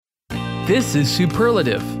This is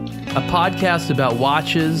Superlative, a podcast about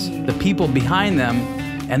watches, the people behind them,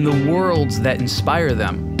 and the worlds that inspire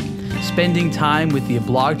them. Spending time with the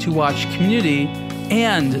Blog to Watch community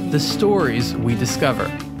and the stories we discover.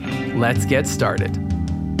 Let's get started.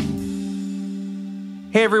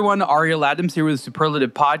 Hey everyone, Ariel Adams here with the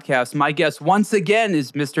Superlative Podcast. My guest once again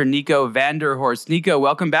is Mr. Nico van der Horst. Nico,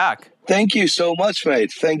 welcome back. Thank you so much,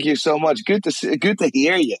 mate. Thank you so much. Good to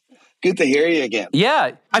hear you. Good to hear you again.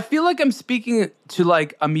 Yeah, I feel like I'm speaking to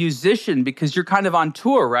like a musician because you're kind of on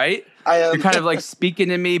tour, right? I am. You're kind of like speaking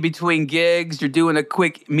to me between gigs. You're doing a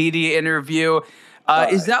quick media interview.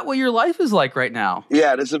 Is that what your life is like right now?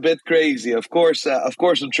 Yeah, it's a bit crazy. Of course,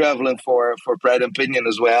 I'm traveling for bread and Pinion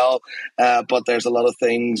as well. But there's a lot of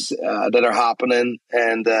things that are happening,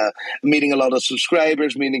 and meeting a lot of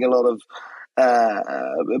subscribers, meeting a lot of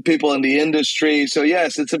people in the industry. So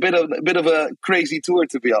yes, it's a bit of a crazy tour,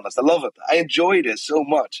 to be honest. I love it. I enjoy this so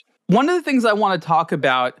much. One of the things I want to talk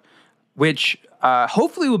about, which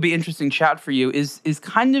hopefully will be interesting chat for you, is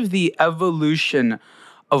kind of the evolution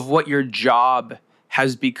of what your job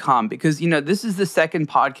has become. Because, you know, this is the second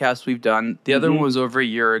podcast we've done. The other one was over a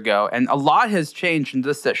year ago. And a lot has changed in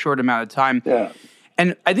just that short amount of time. Yeah.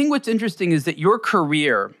 And I think what's interesting is that your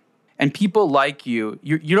career and people like you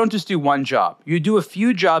don't just do one job. You do a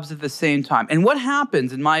few jobs at the same time. And what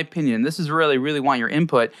happens, in my opinion, this is really, really want your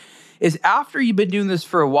input, is after you've been doing this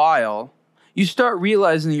for a while, you start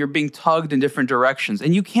realizing you're being tugged in different directions.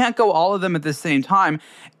 And you can't go all of them at the same time.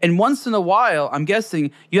 And once in a while, I'm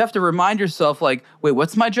guessing, you have to remind yourself, like, wait,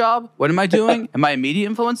 what's my job? What am I doing? Am I a media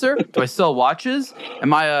influencer? Do I sell watches?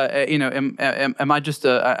 Am I am I just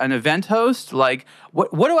an event host? Like,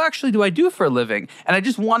 what actually do I do for a living? And I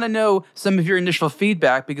just want to know some of your initial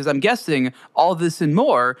feedback, because I'm guessing all this and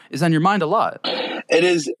more is on your mind a lot. It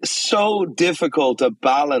is so difficult to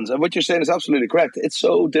balance. And what you're saying is absolutely correct. It's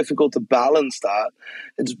so difficult to balance that.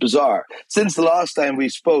 It's bizarre. Since the last time we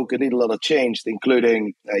spoke, I need a lot of change,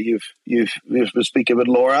 including you've been speaking with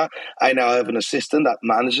Laura. I now have an assistant that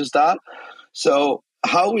manages that. So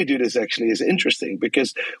how we do this actually is interesting,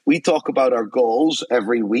 because we talk about our goals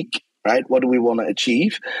every week. Right? What do we want to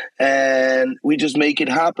achieve? And we just make it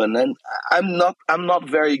happen. And I'm not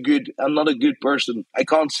very good. I'm not a good person. I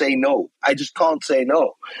can't say no. I just can't say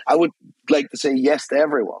no. I would like to say yes to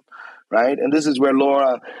everyone. Right? And this is where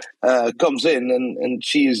Laura comes in, and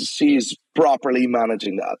she's properly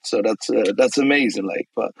managing that. So that's amazing. Like,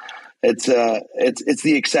 but it's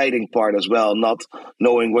the exciting part as well, not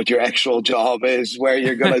knowing what your actual job is, where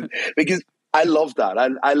you're gonna. Because I love that.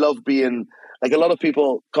 I love being. Like, a lot of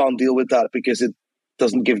people can't deal with that because it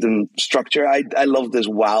doesn't give them structure. I love this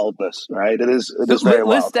wildness, right? It is very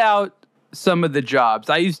wild. List out some of the jobs.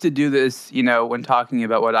 I used to do this, you know, when talking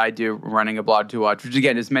about what I do running a blog to watch, which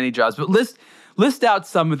again is many jobs, but list out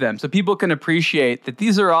some of them so people can appreciate that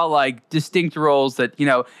these are all like distinct roles that, you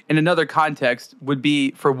know, in another context would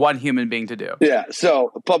be for one human being to do. Yeah.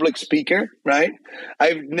 So a public speaker, right?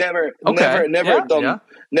 I've never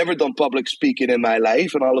done public speaking in my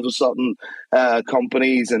life, and all of a sudden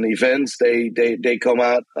companies and events, they come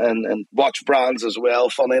out and watch brands as well,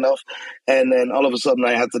 funny enough. And then all of a sudden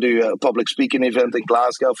I had to do a public speaking event in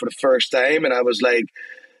Glasgow for the first time, and I was like,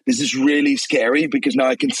 this is really scary because now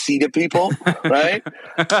I can see the people, right?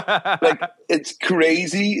 Like, it's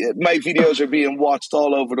crazy. My videos are being watched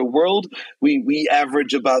all over the world. We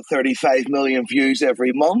average about 35 million views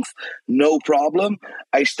every month. No problem.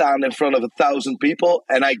 I stand in front of 1,000 people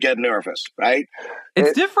and I get nervous, right?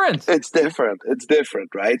 It's different. It's different,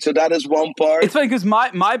 right? So that is one part. It's funny because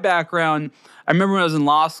my background, I remember when I was in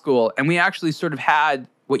law school, and we actually sort of had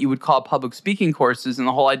what you would call public speaking courses, and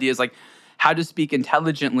the whole idea is like, how to speak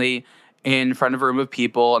intelligently in front of a room of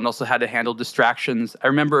people, and also how to handle distractions. I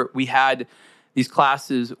remember we had these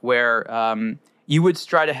classes where you would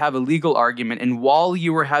try to have a legal argument, and while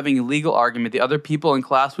you were having a legal argument, the other people in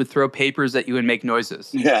class would throw papers at you and make noises.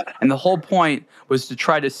 Yeah. And the whole point was to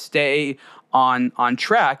try to stay on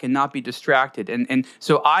track and not be distracted. And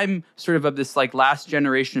so I'm sort of this like last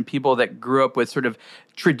generation of people that grew up with sort of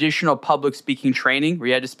traditional public speaking training where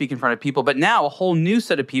you had to speak in front of people. But now a whole new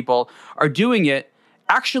set of people are doing it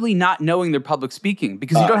actually not knowing they're public speaking,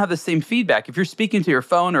 because you don't have the same feedback. If you're speaking to your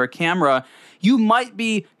phone or a camera, you might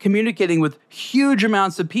be communicating with huge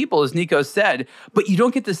amounts of people, as Nico said, but you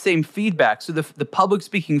don't get the same feedback. So the public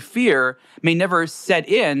speaking fear may never set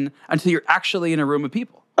in until you're actually in a room of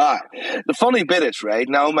people. The funny bit is, right,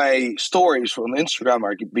 now my stories from Instagram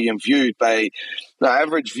are being viewed by, the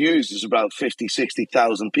average views is about 50,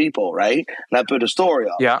 60,000 people, right? And I put a story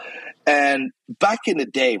up. Yeah. And back in the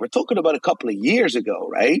day, we're talking about a couple of years ago,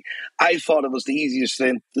 right? I thought it was the easiest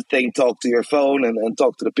thing talk to your phone and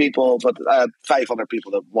talk to the people, but I had 500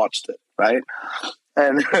 people that watched it, right?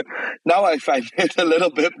 And now I find it a little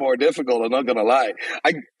bit more difficult. I'm not going to lie.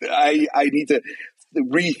 I need to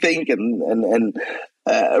rethink and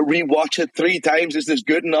rewatch it 3 times. Is this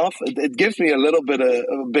good enough? It gives me a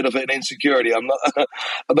bit of an insecurity. I'm not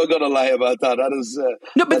going to lie about that. That is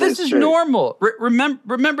no, but that this is true. normal.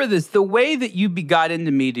 Remember this: the way that you got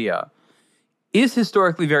into media is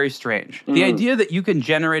historically very strange. The idea that you can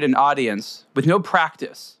generate an audience with no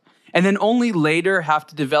practice, and then only later have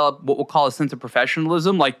to develop what we'll call a sense of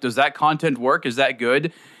professionalism. Like, does that content work? Is that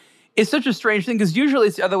good? It's such a strange thing because usually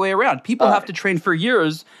it's the other way around. People have to train for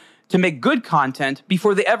years to make good content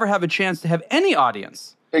before they ever have a chance to have any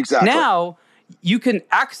audience. Exactly. Now, you can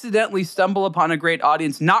accidentally stumble upon a great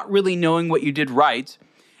audience not really knowing what you did right.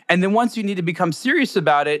 And then once you need to become serious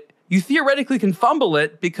about it, you theoretically can fumble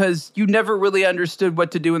it because you never really understood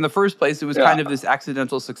what to do in the first place. It was kind of this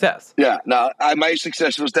accidental success. Yeah, no, my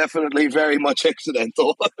success was definitely very much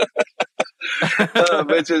accidental.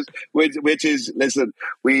 which is listen,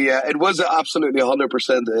 it was absolutely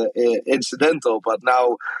 100% incidental, but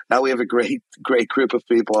now we have a great group of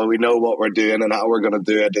people and we know what we're doing and how we're going to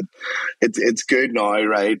do it. It's good now,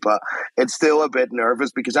 right? But it's still a bit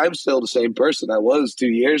nervous because I'm still the same person I was 2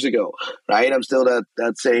 years ago, right? I'm still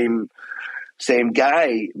that same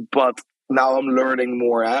guy, but now I'm learning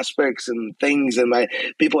more aspects and things, and my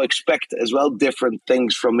people expect as well different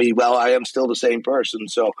things from me. Well, I am still the same person,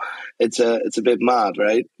 so it's a bit mad,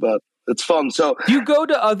 right? But it's fun. So do you go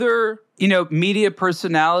to other, media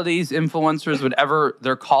personalities, influencers, whatever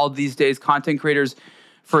they're called these days, content creators,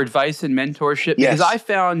 for advice and mentorship? Yes. Because I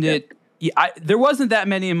found it. There wasn't that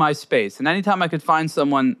many in my space, and anytime I could find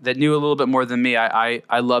someone that knew a little bit more than me,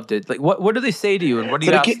 I loved it. Like, what do they say to you, and what do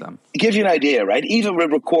you ask them? Give you an idea, right? Even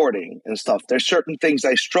with recording and stuff, there's certain things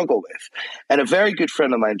I struggle with. And a very good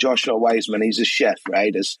friend of mine, Joshua Wiseman, he's a chef,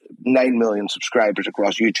 right? There's 9 million subscribers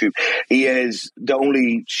across YouTube. He is the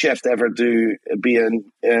only chef to ever be a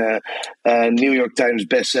New York Times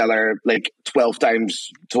bestseller, like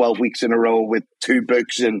 12 weeks in a row with 2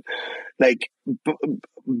 books and like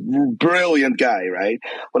brilliant guy, right?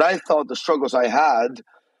 But I thought the struggles I had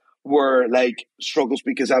were like struggles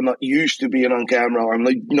because I'm not used to being on camera, or I'm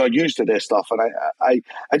not used to this stuff. And I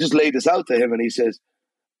just laid this out to him, and he says,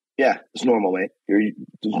 "Yeah, it's normal, mate. There's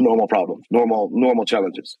normal problems, normal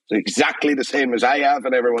challenges. It's exactly the same as I have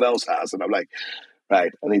and everyone else has." And I'm like,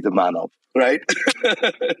 right, I need to man up, right?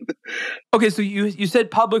 Okay, so you said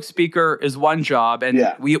public speaker is one job, and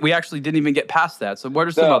we actually didn't even get past that. So what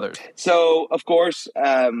are some others? So, of course,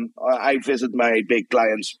 I visit my big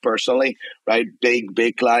clients personally, right?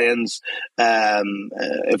 Big clients.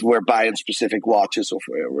 If we're buying specific watches or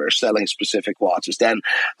if we're selling specific watches, then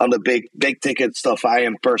on the big ticket stuff, I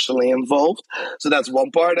am personally involved. So that's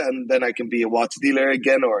one part. And then I can be a watch dealer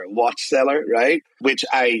again or a watch seller, right? Which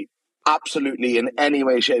I absolutely, in any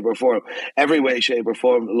way, shape, or form, every way, shape, or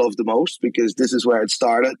form, love the most, because this is where it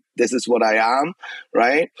started. This is what I am,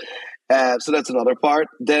 right? So that's another part.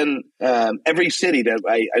 Then every city that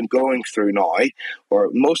I'm going through now, or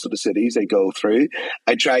most of the cities I go through,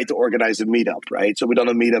 I try to organize a meetup, right? So we done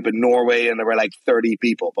a meetup in Norway, and there were like 30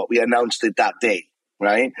 people, but we announced it that day,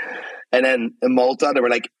 right? And then in Malta, there were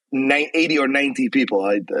like 80 or 90 people.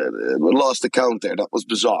 I lost the count there. That was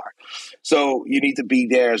bizarre. So you need to be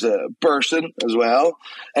there as a person as well.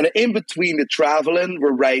 And in between the traveling,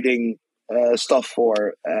 we're writing stuff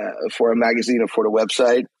for a magazine or for the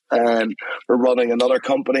website. And we're running another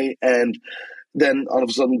company. And then all of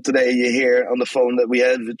a sudden today you hear on the phone that we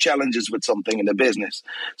have challenges with something in the business.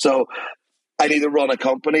 So I need to run a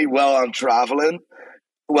company while I'm traveling,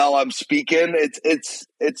 while I'm speaking. It's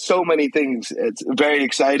so many things. It's very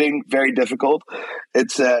exciting, very difficult.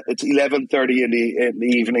 It's 11:30 in the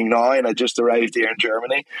evening now, and I just arrived here in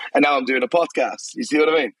Germany, and now I'm doing a podcast. You see what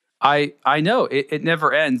I mean? I know it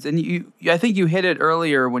never ends, and I think you hit it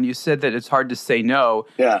earlier when you said that it's hard to say no.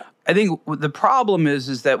 Yeah. I think the problem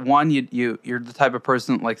is that one, you're the type of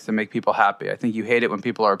person that likes to make people happy. I think you hate it when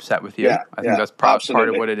people are upset with you. Yeah, I think that's part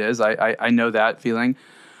of what it is. I know that feeling.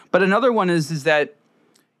 But another one is that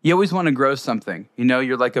you always want to grow something.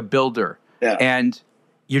 You're like a builder. Yeah. And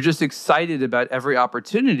you're just excited about every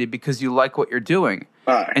opportunity because you like what you're doing.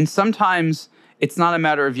 Right. And sometimes it's not a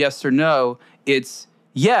matter of yes or no. It's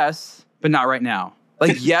yes, but not right now.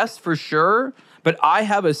 Like, yes, for sure, but I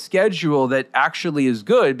have a schedule that actually is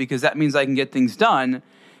good because that means I can get things done.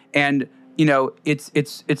 And,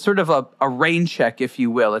 it's sort of a rain check, if you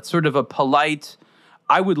will. It's sort of a polite,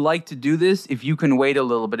 I would like to do this if you can wait a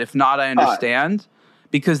little bit. If not, I understand.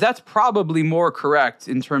 because that's probably more correct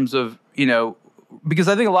in terms of, because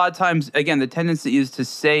I think a lot of times, again, the tendency is to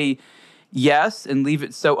say yes and leave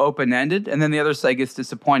it so open-ended, and then the other side gets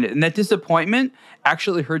disappointed. And that disappointment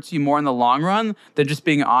actually hurts you more in the long run than just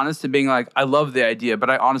being honest and being like, I love the idea, but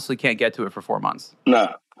I honestly can't get to it for 4 months. No,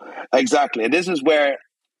 exactly. And this is where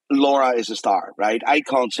Laura is a star, right? I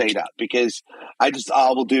can't say that because I just,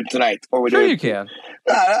 we'll do it tonight. Or we'll Sure do it. you can.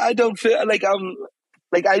 I don't feel like I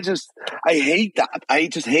hate that. I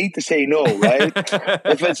just hate to say no, right?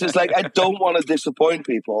 If it's just like, I don't want to disappoint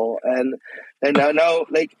people. And now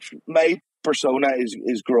like my persona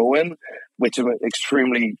is growing, which I'm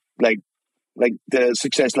extremely like the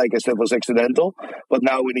success, like I said, was accidental, but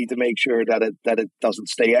now we need to make sure that it doesn't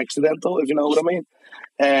stay accidental, if you know what I mean.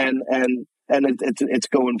 And it's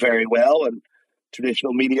going very well, and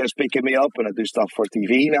traditional media is picking me up, and I do stuff for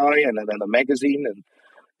TV now, and then a magazine, and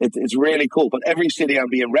it's really cool. But every city I'm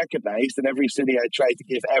being recognized, and every city I try to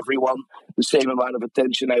give everyone the same amount of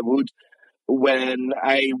attention I would when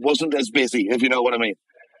I wasn't as busy, if you know what I mean.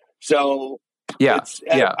 So I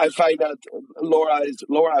find that Laura is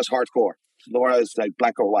hardcore. Laura is like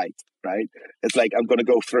black or white, right? It's like, I'm going to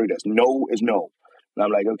go through this. No is no. And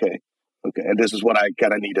I'm like, okay. And this is what I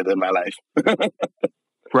kind of needed in my life.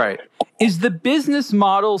 Right. Is the business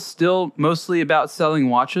model still mostly about selling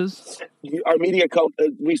watches? Our media,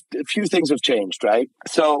 a few things have changed, right?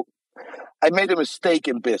 So I made a mistake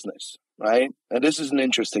in business, right? And this is an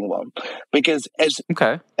interesting one because as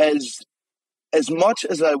much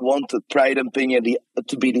as I wanted Pride and Pinion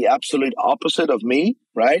to be the absolute opposite of me,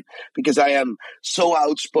 right? Because I am so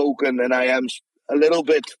outspoken and I am a little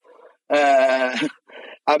bit,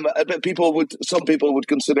 some people would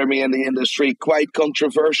consider me in the industry quite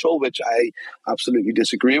controversial, which I absolutely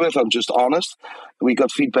disagree with. I'm just honest. We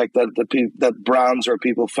got feedback that brands or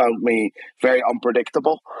people found me very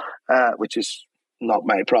unpredictable, which is not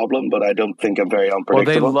my problem, but I don't think I'm very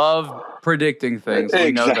unpredictable. Well, they love predicting things.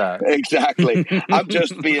 We know that. Exactly. I'm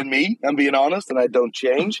just being me. I'm being honest, and I don't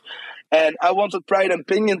change. And I wanted Pride and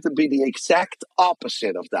Pinion to be the exact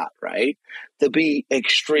opposite of that, right? To be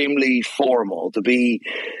extremely formal, to be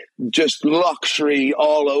just luxury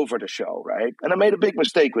all over the show, right? And I made a big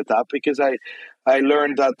mistake with that because I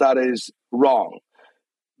learned that is wrong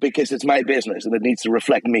because it's my business and it needs to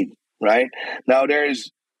reflect me, right? Now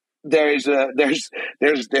there's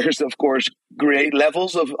of course great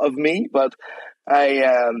levels of me, but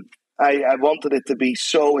I wanted it to be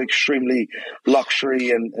so extremely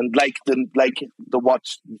luxury and like the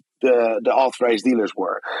watch the authorized dealers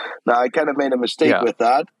were. Now I kind of made a mistake with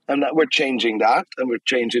that, and we're changing that, We've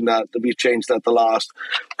changed that the last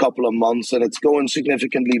couple of months, and it's going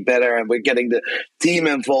significantly better. And we're getting the team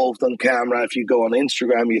involved on camera. If you go on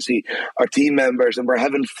Instagram, you see our team members, and we're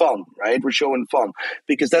having fun, right? We're showing fun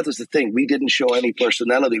because that is the thing. We didn't show any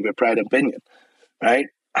personality with Pride and Pinion, right?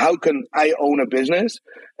 How can I own a business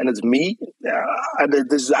and it's me? And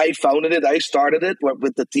I founded it. I started it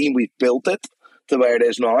with the team. We've built it to where it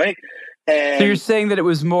is now. And so you're saying that it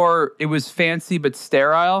was fancy but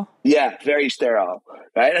sterile? Yeah, very sterile,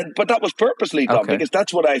 right? But that was purposely done because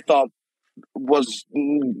that's what I thought was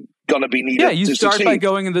going to be needed. Yeah, you to start succeed. by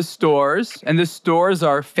going in the stores, and the stores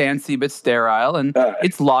are fancy but sterile, and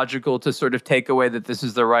it's logical to sort of take away that this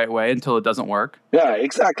is the right way until it doesn't work. Yeah,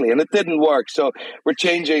 exactly, and it didn't work. So we've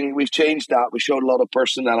changed that. We showed a lot of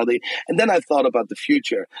personality, and then I thought about the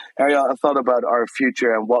future. I thought about our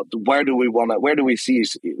future and where do we see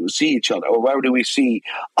each other, or where do we see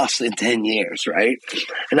us in 10 years, right?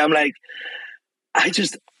 And I'm like, I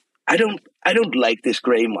don't like this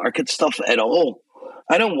gray market stuff at all.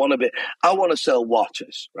 I don't want to be. I want to sell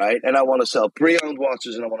watches, right? And I want to sell pre-owned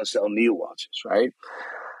watches, and I want to sell new watches, right?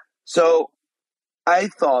 So I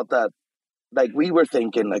thought that, like, we were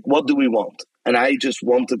thinking, like, what do we want? And I just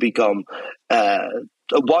want to become a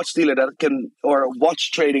watch dealer or a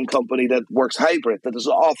watch trading company that works hybrid, that is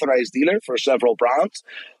an authorized dealer for several brands,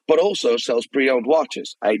 but also sells pre-owned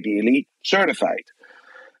watches, ideally certified.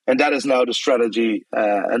 And that is now the strategy,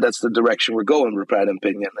 and that's the direction we're going with Pride and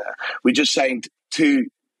Pinion. We just signed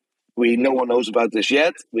no one knows about this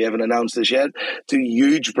yet. We haven't announced this yet. 2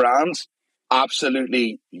 huge brands,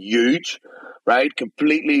 absolutely huge, right?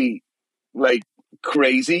 Completely like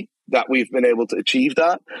crazy that we've been able to achieve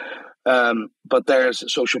that. But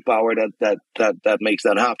there's social power that makes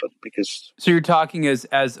that happen because. So you're talking as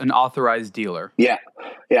an authorized dealer. Yeah.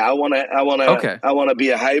 I want to be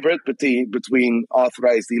a hybrid between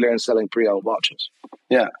authorized dealer and selling pre-owned watches.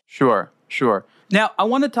 Yeah. Sure. Now, I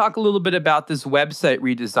want to talk a little bit about this website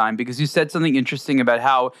redesign because you said something interesting about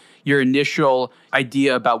how your initial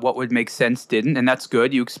idea about what would make sense didn't, and that's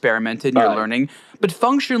good. You experimented and you're learning. But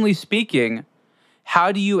functionally speaking,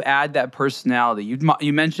 how do you add that personality?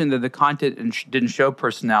 You mentioned that the content didn't show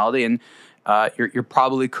personality, and you're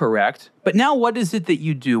probably correct. But now what is it that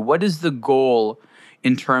you do? What is the goal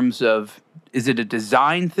in terms of, is it a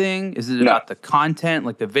design thing? Is it about the content,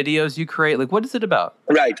 like the videos you create? Like, what is it about?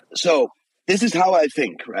 Right. So this is how I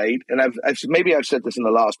think, right? And maybe I've said this in the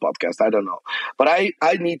last podcast, I don't know. But I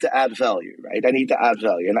need to add value, right? I need to add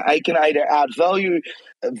value. And I can either add value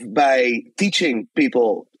by teaching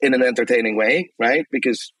people in an entertaining way, right?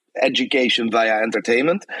 Because education via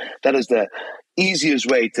entertainment, that is the easiest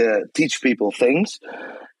way to teach people things.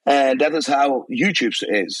 And that is how YouTube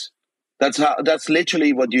is. That's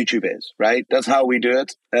literally what YouTube is, right? That's how we do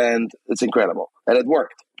it. And it's incredible. And it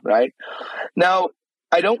worked, right? Now,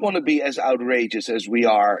 I don't want to be as outrageous as we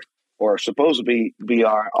are, or supposedly we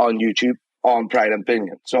are on YouTube on Pride and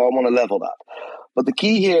Pinion. So I want to level that. But the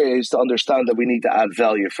key here is to understand that we need to add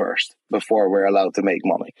value first before we're allowed to make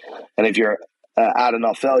money. And if you're add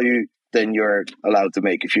enough value, then you're allowed to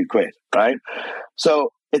make a few quid, right?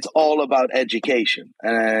 So it's all about education,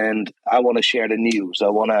 and I want to share the news. I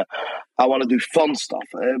want to do fun stuff.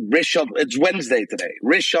 Wrist shot. It's Wednesday today.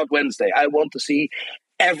 Wrist shot Wednesday. I want to see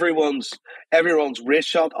everyone's wrist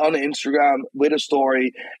shot on Instagram with a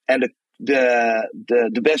story, and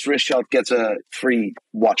the best wrist shot gets a free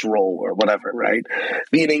watch roll or whatever, right?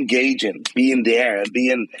 Being engaging, being there,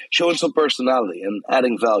 and showing some personality and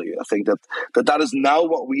adding value. I think that is now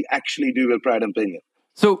what we actually do with Pride and Pinion.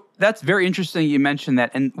 So that's very interesting you mentioned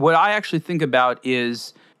that. And what I actually think about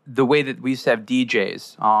is the way that we used to have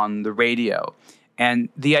DJs on the radio. And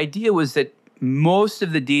the idea was that most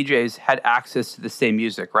of the DJs had access to the same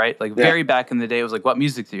music, right? Like very back in the day, it was like, what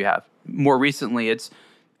music do you have? More recently, it's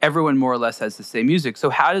everyone more or less has the same music.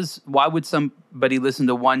 So why would somebody listen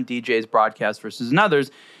to one DJ's broadcast versus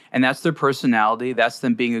another's? And that's their personality. That's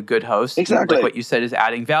them being a good host. Exactly. Like what you said is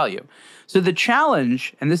adding value. So the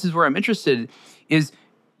challenge, and this is where I'm interested, is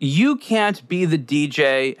you can't be the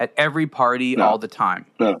DJ at every party all the time.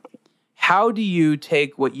 No. How do you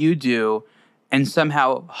take what you do and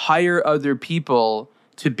somehow hire other people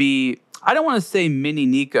to be, I don't want to say mini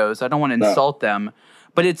Nicos, I don't want to insult them,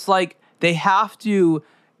 but it's like they have to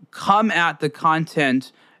come at the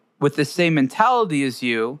content with the same mentality as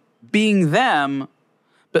you, being them,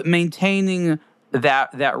 but maintaining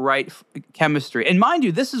that right chemistry. And mind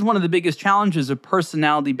you, this is one of the biggest challenges of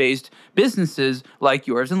personality-based businesses like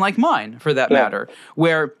yours and like mine, for that matter,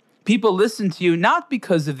 where people listen to you not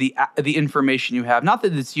because of the information you have, not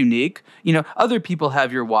that it's unique. You know, other people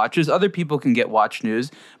have your watches, other people can get watch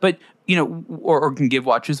news, but you know, or can give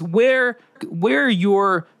watches. Where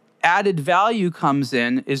your added value comes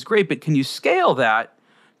in is great, but can you scale that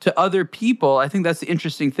to other people? I think that's the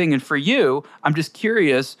interesting thing. And for you, I'm just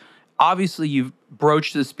curious. Obviously, you've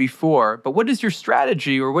broached this before, but what is your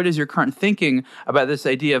strategy, or what is your current thinking about this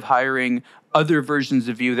idea of hiring other versions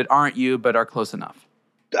of you that aren't you but are close enough?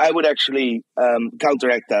 I would actually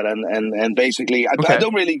counteract that, and basically, I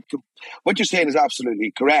don't really. What you're saying is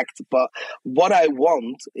absolutely correct, but what I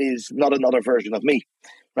want is not another version of me,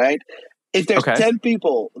 right? If there's 10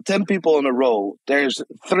 people in a row, there's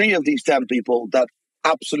 3 of these 10 people that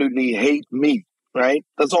absolutely hate me. Right?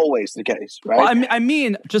 That's always the case, right? Well, I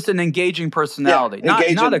mean, just an engaging personality.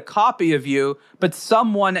 Not a copy of you, but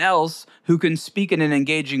someone else who can speak in an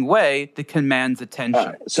engaging way that commands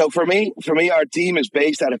attention. So for me, our team is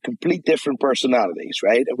based out of complete different personalities,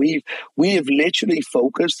 right? And we have literally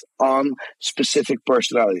focused on specific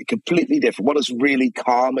personality, completely different. What is really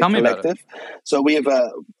calm and collective? So we have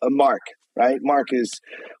a Mark. Right, Mark is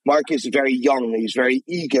very young. He's very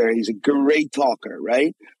eager. He's a great talker.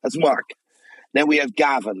 Right, that's Mark. Then we have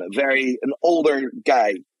Gavin, an older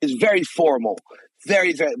guy. Is very formal.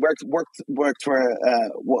 Very worked for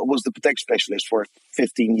was the protect specialist for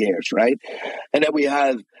 15 years. Right, and then we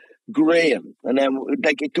have Graham, and then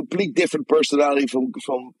like a complete different personality from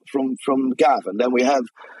Gavin. Then we have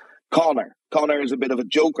Connor. Connor is a bit of a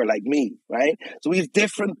joker like me, right? So we have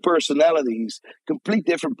different personalities, complete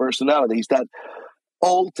different personalities that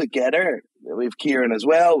all together. We have Kieran as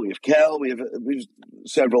well. We have Kel. We have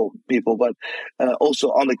several people, but also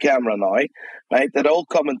on the camera now, right? That all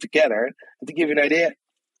coming together. And to give you an idea,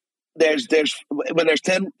 there's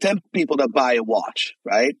 10 people that buy a watch,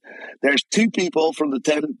 right? There's 2 people from the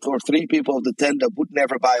 10 or 3 people of the 10 that would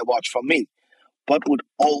never buy a watch from me, but would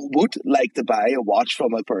like to buy a watch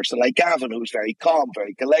from a person like Gavin, who's very calm,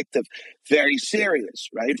 very collective, very serious,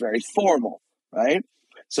 right? Very formal, right?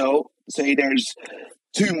 So say there's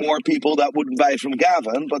 2 more people that wouldn't buy from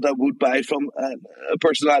Gavin, but that would buy from a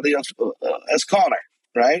personality as Connor,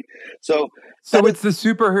 right? So it's the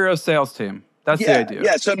superhero sales team. That's the idea.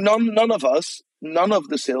 Yeah. So none of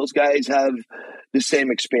the sales guys have the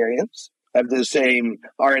same experience, are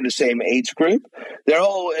in the same age group. They're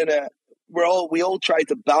all we all try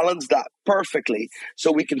to balance that perfectly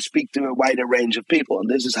so we can speak to a wider range of people. And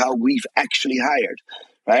this is how we've actually hired,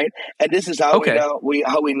 right? And this is how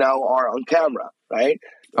we now are on camera, right?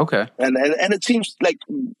 Okay. And it seems like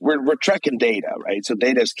we're tracking data, right? So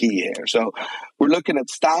data is key here. So we're looking at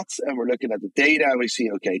stats and we're looking at the data and we see,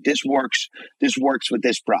 okay, this works with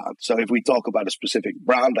this brand. So if we talk about a specific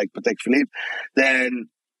brand like Patek Philippe, then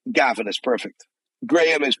Gavin is perfect.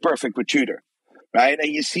 Graham is perfect with Tudor, right? And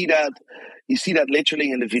you see that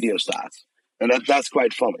literally in the video stats. And that's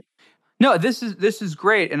quite funny. No, this is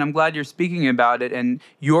great, and I'm glad you're speaking about it. And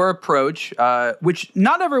your approach, which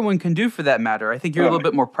not everyone can do for that matter. I think you're a little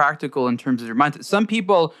bit more practical in terms of your mindset. Some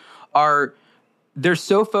people they're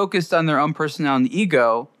so focused on their own personality and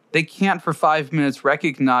ego, they can't for 5 minutes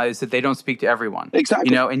recognize that they don't speak to everyone.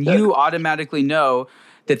 Exactly. And you automatically know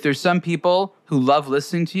that there's some people who love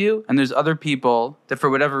listening to you, and there's other people that for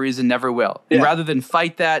whatever reason never will. Yeah. And rather than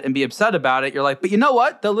fight that and be upset about it, you're like, but you know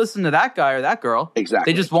what? They'll listen to that guy or that girl.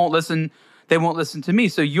 Exactly. They just won't listen. They won't listen to me.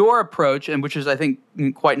 So your approach, and which is, I think,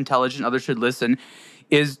 quite intelligent, others should listen,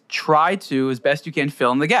 is try to, as best you can,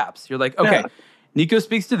 fill in the gaps. You're like, okay, Nico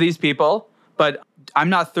speaks to these people, but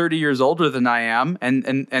I'm not 30 years older than I am,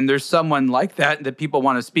 and there's someone like that people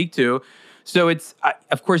want to speak to. So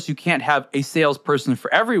of course, you can't have a salesperson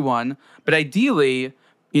for everyone, but ideally,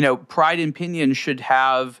 Pride and Pinion should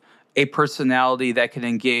have a personality that can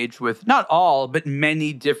engage with not all, but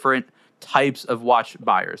many different types of watch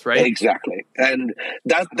buyers, right? Exactly. And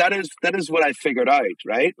that is what I figured out,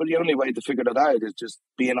 right? But the only way to figure that out is just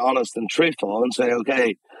being honest and truthful and say,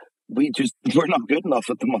 okay, we're not good enough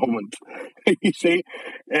at the moment. You see?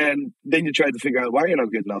 And then you try to figure out why you're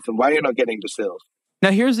not good enough and why you're not getting the sales. Now,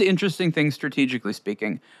 here's the interesting thing, strategically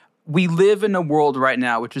speaking. We live in a world right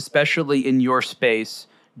now, which especially in your space,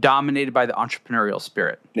 dominated by the entrepreneurial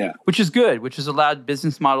spirit, which is good, which has allowed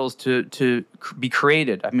business models to be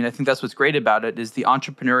created. I mean, I think that's what's great about it is the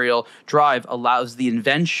entrepreneurial drive allows the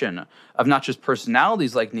invention of not just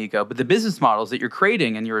personalities like Nico, but the business models that you're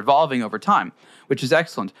creating and you're evolving over time, which is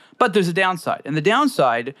excellent. But there's a downside. And the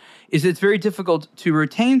downside is it's very difficult to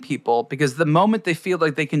retain people because the moment they feel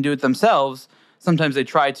like they can do it themselves, sometimes they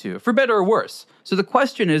try to, for better or worse. So the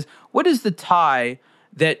question is, what is the tie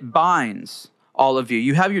that binds all of you?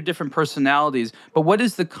 You have your different personalities, but what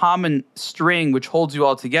is the common string which holds you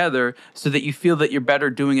all together so that you feel that you're better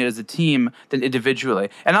doing it as a team than individually?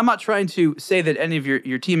 And I'm not trying to say that any of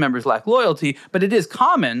your team members lack loyalty, but it is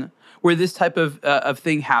common where this type of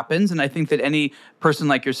thing happens. And I think that any person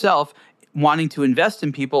like yourself wanting to invest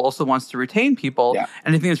in people also wants to retain people. Yeah.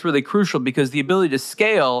 And I think it's really crucial because the ability to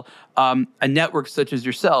scale a network such as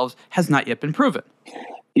yourselves has not yet been proven.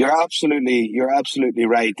 You're absolutely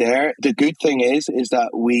right there. The good thing is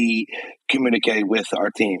that we communicate with our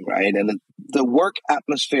team, right? And the work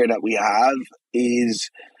atmosphere that we have is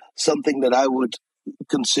something that I would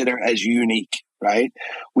consider as unique, right?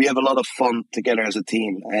 We have a lot of fun together as a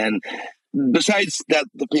team. And besides that,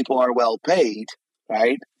 the people are well paid,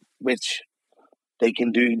 right? Which they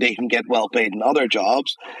can get well paid in other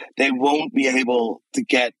jobs. They won't be able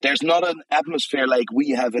to there's not an atmosphere like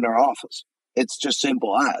we have in our office. It's just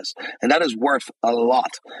simple as, and that is worth a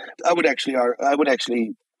lot. I would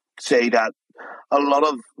actually say that a lot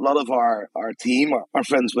of our team are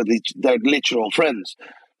friends with they're literal friends.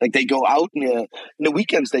 Like they go out in the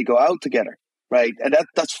weekends, they go out together, right? And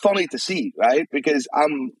that's funny to see, right? Because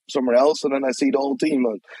I'm somewhere else, and then I see the whole team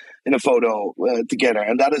in a photo together,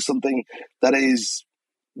 and that is something that is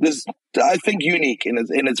I think unique in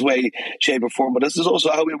its way, shape, or form. But this is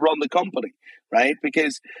also how we run the company, right?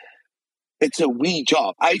 Because it's a we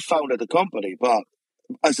job. I founded the company, but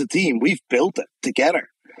as a team, we've built it together.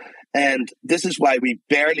 And this is why we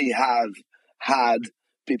barely have had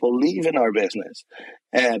people leave in our business,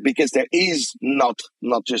 because there is not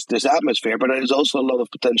just this atmosphere, but there is also a lot of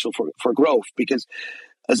potential for growth. Because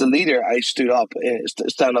as a leader, I stand up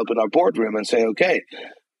in our boardroom and say, okay,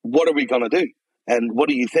 what are we going to do? And what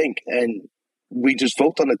do you think? And we just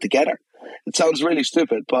vote on it together. It sounds really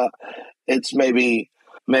stupid, but it's maybe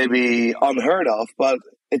unheard of, but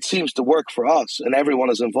it seems to work for us, and everyone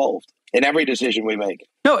is involved in every decision we make.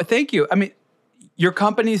 No, thank you. I mean, your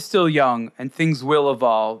company is still young and things will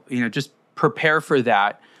evolve, just prepare for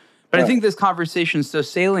that. But I think this conversation is so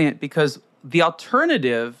salient because the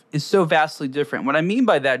alternative is so vastly different. What I mean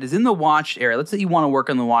by that is in the watch area, let's say you want to work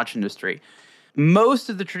in the watch industry. Most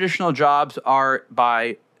of the traditional jobs are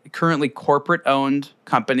by currently corporate-owned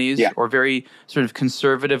companies or very sort of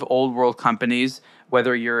conservative old-world companies,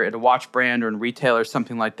 whether you're at a watch brand or in retail or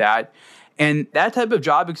something like that. And that type of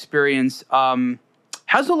job experience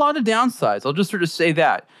has a lot of downsides. I'll just sort of say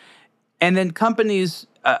that. And then companies,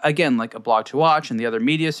 again, like a Blog to Watch and the other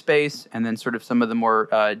media space, and then sort of some of the more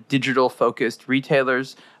digital-focused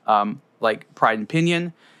retailers like Pride and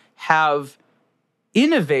Pinion, have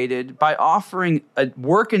innovated by offering a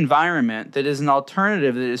work environment that is an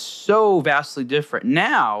alternative that is so vastly different.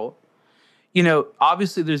 Now,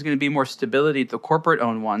 obviously there's going to be more stability at the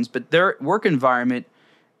corporate-owned ones, but their work environment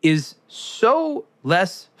is so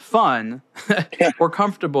less fun or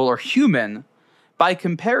comfortable or human. By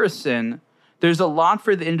comparison, there's a lot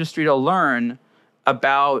for the industry to learn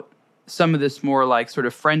about some of this more like sort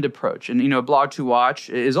of friend approach. And, Blog to Watch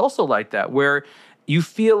is also like that, where you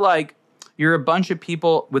feel like you're a bunch of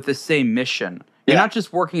people with the same mission. You're not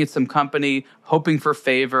just working at some company hoping for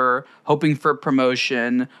favor, hoping for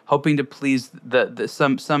promotion, hoping to please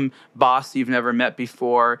some boss you've never met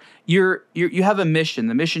before. You have a mission,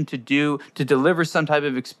 the mission to deliver some type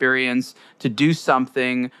of experience, to do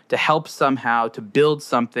something, to help somehow, to build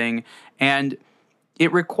something. And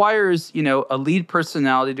it requires, a lead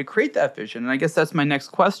personality to create that vision. And I guess that's my next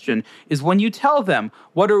question, is when you tell them,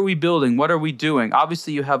 what are we building? What are we doing?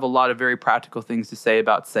 Obviously, you have a lot of very practical things to say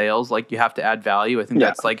about sales, like you have to add value. I think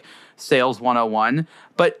that's like sales 101.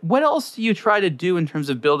 But what else do you try to do in terms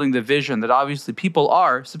of building the vision that obviously people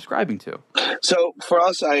are subscribing to? So for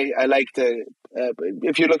us, I like to,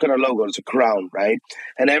 if you look at our logo, it's a crown, right?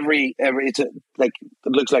 And it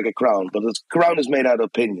looks like a crown, but the crown is made out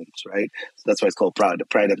of pinions, right? So that's why it's called Pride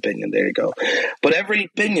and Pinion. There you go. But every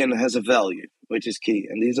pinion has a value, which is key.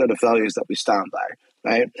 And these are the values that we stand by,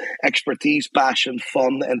 right? Expertise, passion,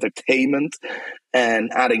 fun, entertainment, and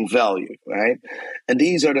adding value, right? And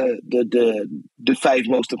these are the five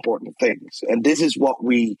most important things. And this is what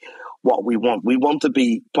we want. We want to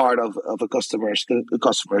be part of a customer's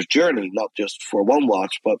journey, not just for one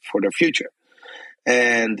watch, but for their future.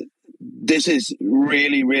 And this is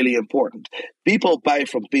really, really important. People buy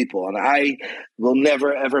from people, and I will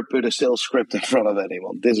never, ever put a sales script in front of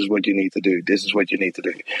anyone. This is what you need to do. This is what you need to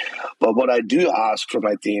do. But what I do ask from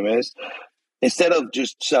my team is, instead of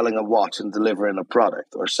just selling a watch and delivering a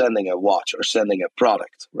product, or sending a watch or sending a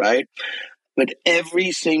product, right? With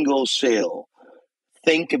every single sale,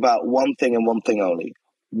 think about one thing and one thing only.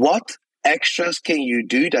 What extras can you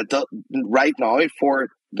do right now for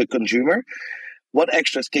the consumer? What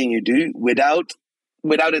extras can you do without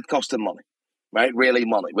it costing money, right? Really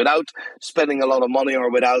money, without spending a lot of money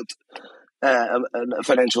or without a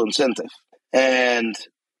financial incentive. And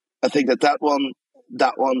I think that one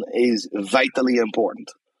is vitally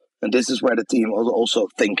important. And this is where the team is also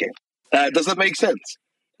thinking. Does that make sense?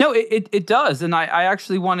 No, it does. And I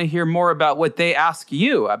actually want to hear more about what they ask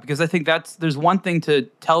you, because I think there's one thing to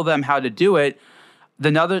tell them how to do it.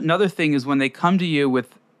 Another thing is when they come to you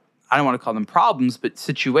with, I don't want to call them problems, but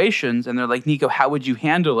situations, and they're like, Nico, how would you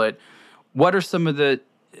handle it? What are some of the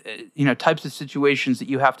types of situations that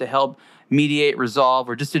you have to help mediate, resolve,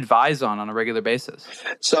 or just advise on a regular basis?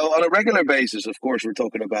 So on a regular basis, of course, we're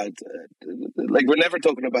talking about, we're never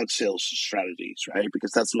talking about sales strategies, right?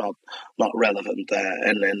 Because that's not relevant.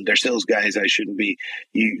 And their sales guys, I shouldn't be,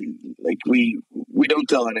 we don't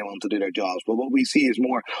tell anyone to do their jobs. But what we see is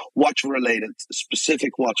more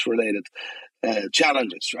specific watch-related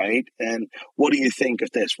challenges, right? And what do you think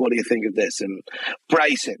of this? What do you think of this? And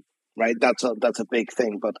pricing, right? That's a big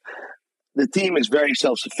thing. But the team is very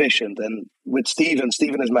self-sufficient, and with Stephen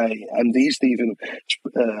is my MD. Stephen,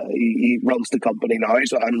 he runs the company now,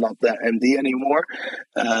 so I'm not the MD anymore,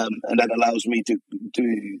 and that allows me to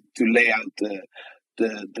lay out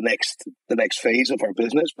the next phase of our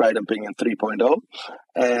business, Pride and Pinion 3.0,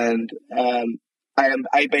 and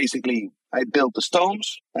I built the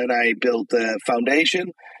stones and I built the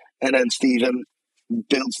foundation, and then Stephen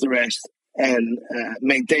builds the rest and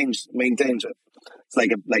maintains it. It's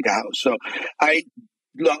like a house. So I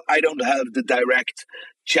don't have the direct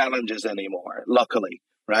challenges anymore, luckily,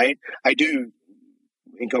 right? I do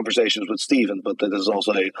in conversations with Stephen, but that is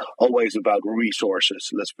also always about resources.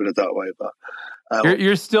 Let's put it that way. But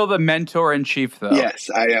you're still the mentor in chief, though. Yes,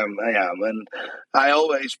 I am, and I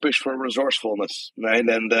always push for resourcefulness, right?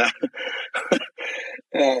 And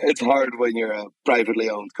it's hard when you're a privately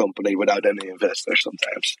owned company without any investors.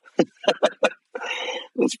 Sometimes.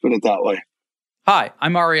 Let's put it that way. Hi,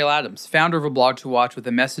 I'm Ariel Adams, founder of A Blog to Watch, with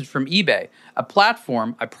a message from eBay, a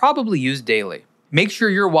platform I probably use daily. Make sure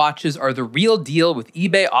your watches are the real deal with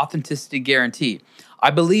eBay Authenticity Guarantee. I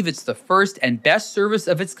believe it's the first and best service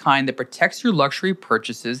of its kind that protects your luxury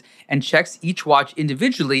purchases and checks each watch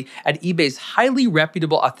individually at eBay's highly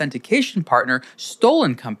reputable authentication partner,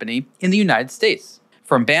 Stolen Company, in the United States.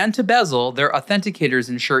 From band to bezel, their authenticators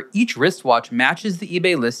ensure each wristwatch matches the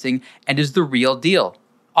eBay listing and is the real deal.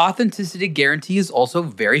 Authenticity guarantee is also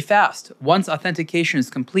very fast. Once authentication is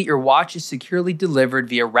complete, your watch is securely delivered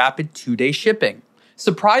via rapid 2-day shipping.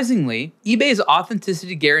 Surprisingly, eBay's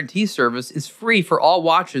authenticity guarantee service is free for all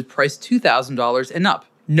watches priced $2,000 and up.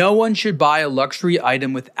 No one should buy a luxury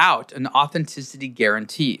item without an authenticity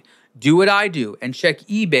guarantee. Do what I do and check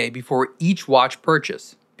eBay before each watch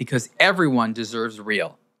purchase, because everyone deserves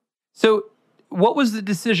real. So, what was the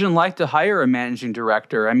decision like to hire a managing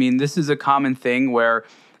director? I mean, this is a common thing where,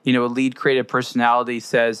 a lead creative personality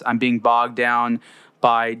says, I'm being bogged down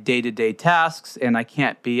by day-to-day tasks and I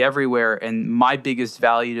can't be everywhere. And my biggest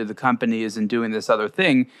value to the company is in doing this other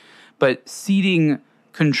thing. But ceding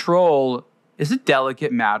control is a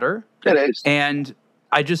delicate matter. It is. And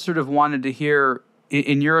I just sort of wanted to hear,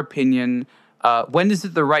 in your opinion, when is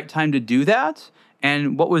it the right time to do that?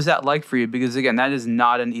 And what was that like for you? Because again, that is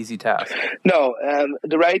not an easy task. No,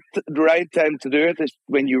 the right time to do it is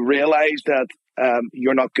when you realize that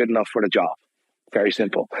you're not good enough for the job. Very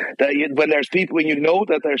simple. When you know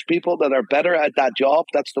that there's people that are better at that job,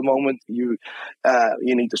 that's the moment you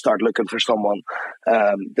need to start looking for someone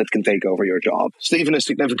that can take over your job. Stephen is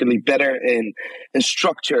significantly better in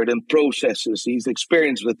structure and processes. He's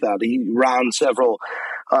experienced with that. He ran several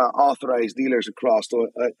authorized dealers across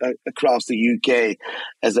the UK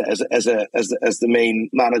as the main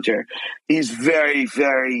manager. He's very,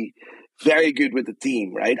 very, very good with the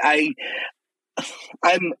team. Right.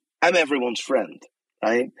 I'm everyone's friend,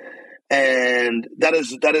 right? And that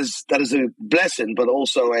is a blessing, but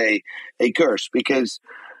also a curse, because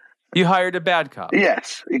you hired a bad cop.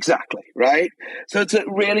 Yes, exactly, right? So it's a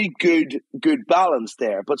really good balance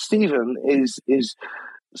there. But Stephen is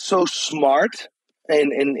so smart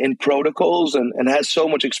in protocols and has so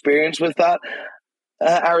much experience with that.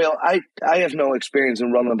 Ariel, I have no experience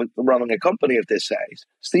in running a company of this size.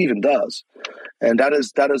 Stephen does. And that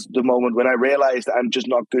is the moment when I realized I'm just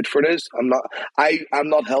not good for this. I'm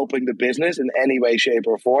not helping the business in any way, shape,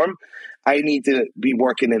 or form. I need to be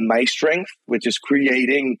working in my strength, which is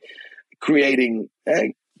creating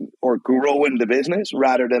or growing the business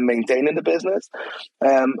rather than maintaining the business.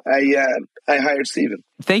 I hired Stephen.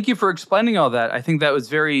 Thank you for explaining all that. I think that was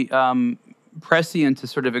very prescient to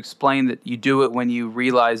sort of explain that you do it when you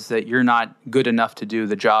realize that you're not good enough to do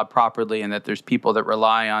the job properly and that there's people that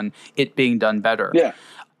rely on it being done better. Yeah.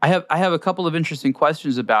 I have a couple of interesting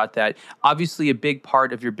questions about that. Obviously, a big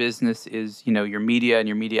part of your business is, your media and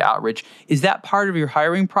your media outreach. Is that part of your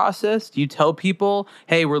hiring process? Do you tell people,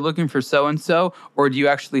 hey, we're looking for so-and-so, or do you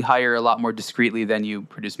actually hire a lot more discreetly than you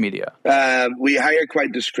produce media? We hire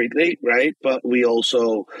quite discreetly, right? But we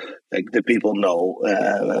also, the people know,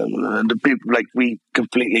 the people,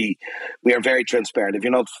 we are very transparent. If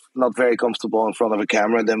you're not very comfortable in front of a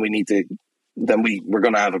camera, then we're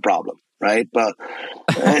going to have a problem. Right. But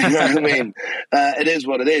it is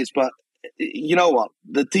what it is. But you know what?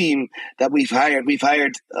 The team that we've hired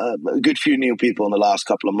a good few new people in the last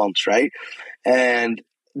couple of months. Right. And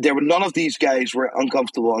none of these guys were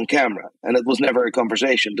uncomfortable on camera, and it was never a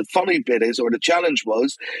conversation. The funny bit is, or the challenge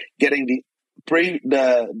was getting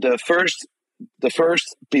the first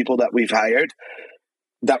people that we've hired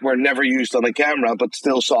that were never used on a camera, but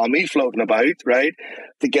still saw me floating about, right?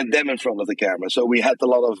 To get them in front of the camera. So we had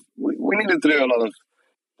we needed to do a lot of,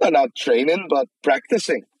 not training, but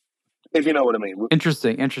practicing, if you know what I mean.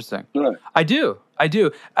 Interesting. Yeah. I do.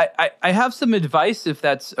 I have some advice, if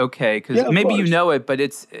that's okay, because maybe you know it, but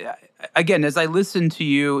it's, again, as I listen to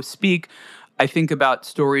you speak, I think about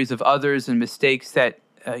stories of others and mistakes that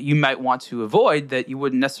you might want to avoid that you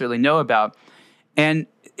wouldn't necessarily know about. And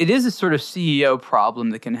it is a sort of CEO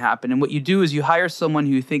problem that can happen. And what you do is you hire someone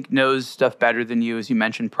who you think knows stuff better than you, as you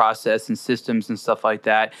mentioned, process and systems and stuff like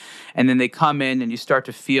that. And then they come in and you start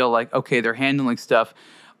to feel like, okay, they're handling stuff.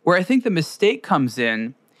 Where I think the mistake comes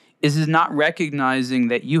in is not recognizing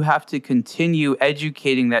that you have to continue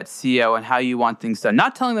educating that CEO on how you want things done.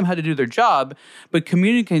 Not telling them how to do their job, but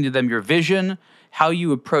communicating to them your vision, how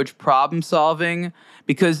you approach problem solving,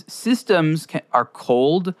 because systems are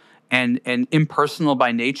cold and impersonal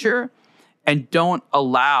by nature and don't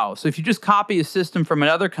allow. So if you just copy a system from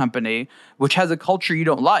another company, which has a culture you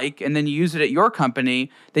don't like, and then you use it at your company,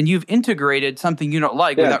 then you've integrated something you don't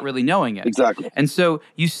like without really knowing it. Exactly. And so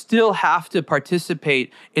you still have to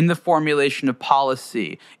participate in the formulation of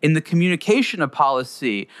policy, in the communication of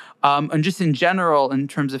policy, and just in general in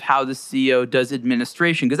terms of how the CEO does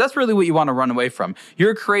administration, because that's really what you want to run away from.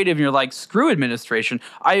 You're creative and you're like, screw administration.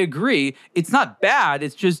 I agree. It's not bad.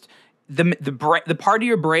 It's just the part of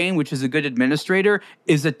your brain which is a good administrator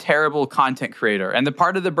is a terrible content creator, and the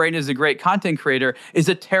part of the brain is a great content creator is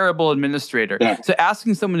a terrible administrator. Yeah. So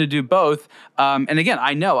asking someone to do both, and again,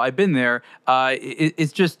 I know I've been there.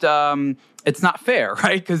 It's just it's not fair,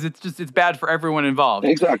 right? Because it's bad for everyone involved.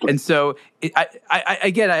 Exactly. And so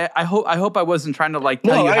I hope I wasn't trying to like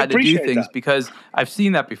tell you how to do things because I've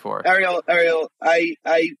seen that before. Ariel, I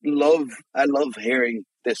love hearing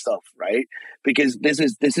this stuff, right? Because this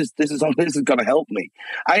is going to help me.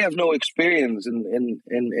 I have no experience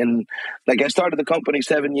in like I started the company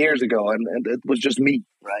 7 years ago, and it was just me,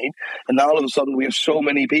 right? And now all of a sudden we have so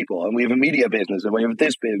many people, and we have a media business, and we have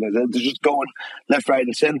this business, and it's just going left, right,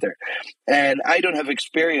 and center. And I don't have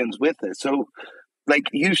experience with this, so like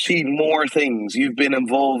you've seen more things, you've been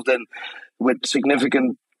involved in with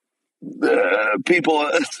significant people,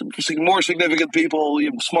 more significant people,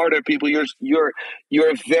 smarter people. You're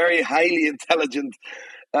a very highly intelligent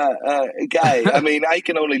guy. I mean, I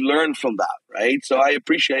can only learn from that, right? So I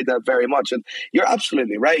appreciate that very much. And you're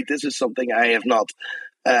absolutely right. This is something I have not,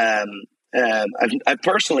 I've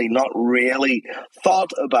personally not really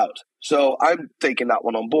thought about. So I'm taking that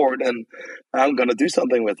one on board, and I'm going to do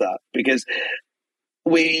something with that because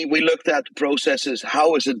we looked at processes.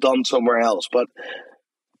 How is it done somewhere else? But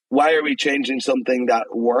why are we changing something that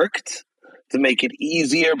worked to make it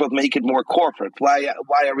easier, but make it more corporate? Why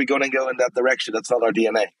are we going to go in that direction? That's not our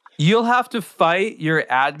DNA. You'll have to fight your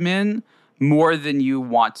admin more than you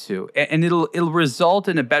want to, and it'll result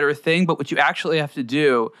in a better thing. But what you actually have to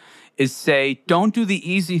do is say, don't do the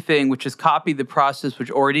easy thing, which is copy the process which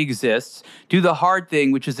already exists. Do the hard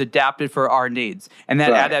thing, which is adapted for our needs. And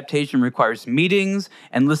that adaptation requires meetings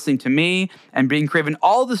and listening to me and being creative and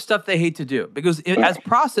all the stuff they hate to do. Because as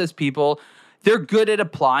process people, they're good at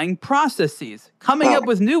applying processes. Coming up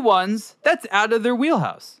with new ones, that's out of their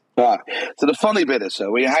wheelhouse. So the funny bit is,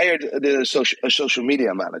 we hired a social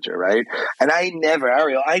media manager, right? And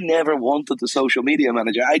Ariel, I never wanted the social media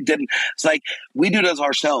manager. I didn't. It's like, we do this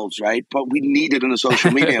ourselves, right? But we needed a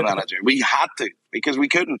social media manager. We had to, because we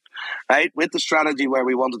couldn't, right? With the strategy where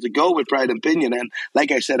we wanted to go with Pride and Pinion. And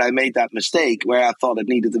like I said, I made that mistake where I thought it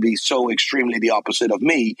needed to be so extremely the opposite of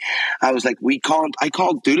me. I was like, I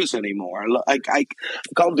can't do this anymore. I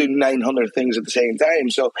can't do 900 things at the same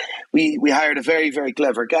time. So we hired a very, very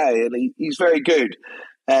clever guy, and he's very good.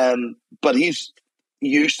 But he's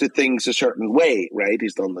used to things a certain way, right?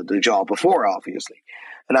 He's done the job before, obviously.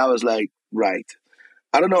 And I was like, right,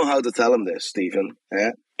 I don't know how to tell him this, Stephen.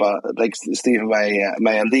 But like Stephen, my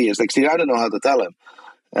MD is like, Steve, I don't know how to tell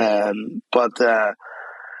him. But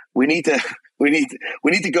we need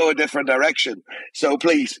to go a different direction. So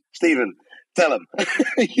please, Stephen, tell him.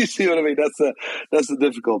 You see what I mean? That's the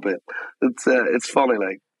difficult bit. It's funny,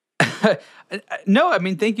 like. No, I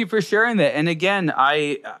mean, thank you for sharing that. And again,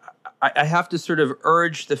 I have to sort of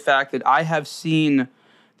urge the fact that I have seen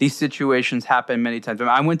these situations happen many times. I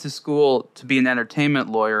mean, I went to school to be an entertainment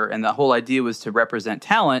lawyer, and the whole idea was to represent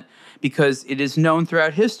talent because it is known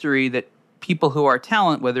throughout history that people who are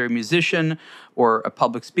talent, whether a musician or a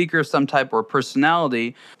public speaker of some type or a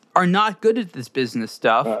personality, are not good at this business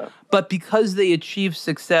stuff, but because they achieve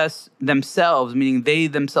success themselves, meaning they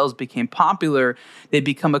themselves became popular, they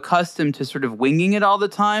become accustomed to sort of winging it all the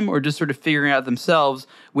time or just sort of figuring out themselves,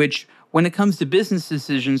 which when it comes to business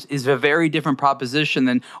decisions is a very different proposition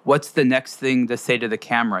than what's the next thing to say to the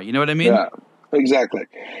camera. You know what I mean? Yeah, exactly.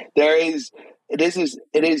 It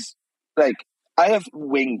is like, I have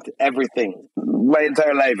winged everything. My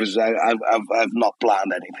entire life is I've not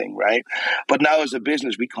planned anything, right? But now as a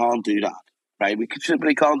business, we can't do that, right? We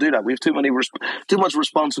simply can't do that. We have too much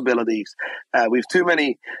responsibilities. We have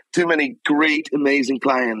too many great, amazing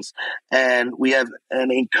clients, and we have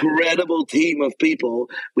an incredible team of people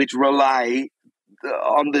which rely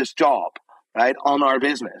on this job, right, on our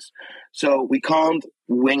business. So we can't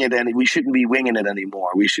wing it we shouldn't be winging it anymore.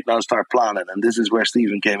 We should now start planning. And this is where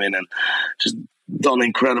Stephen came in and just done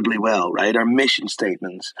incredibly well, right? Our mission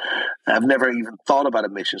statements. I've never even thought about a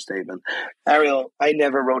mission statement. Ariel, I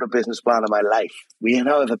never wrote a business plan in my life. We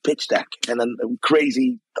now have a pitch deck and a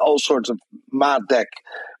crazy, all sorts of mad deck.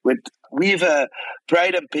 We have a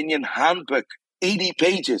Pride and Pinion handbook, 80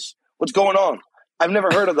 pages. What's going on? I've never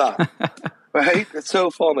heard of that. Right? It's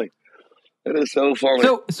so funny. It is so funny.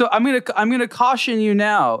 So I'm gonna caution you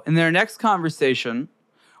now. In their next conversation,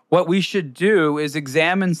 what we should do is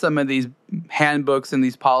examine some of these handbooks and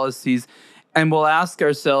these policies, and we'll ask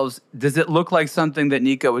ourselves, does it look like something that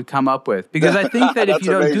Nico would come up with? Because I think that if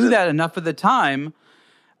you don't do that enough of the time,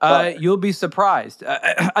 You'll be surprised.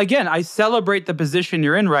 Again, I celebrate the position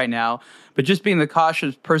you're in right now, but just being the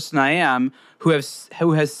cautious person I am, who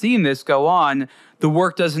has seen this go on, the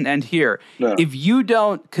work doesn't end here. No. If you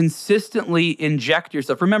don't consistently inject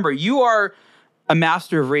yourself, remember, you are a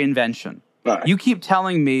master of reinvention. Right. You keep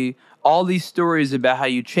telling me all these stories about how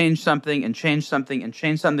you changed something and changed something and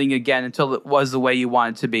changed something again until it was the way you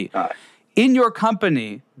want it to be. Right. In your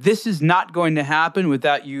company, this is not going to happen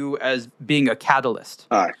without you as being a catalyst.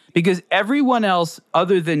 Right. Because everyone else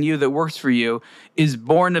other than you that works for you is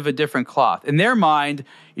born of a different cloth. In their mind,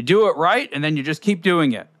 you do it right and then you just keep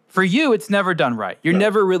doing it. For you, it's never done right. You're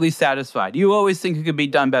never really satisfied. You always think it could be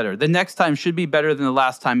done better. The next time should be better than the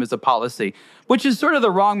last time as a policy, which is sort of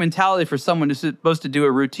the wrong mentality for someone who's supposed to do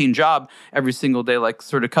a routine job every single day, like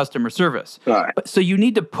sort of customer service. Right. So you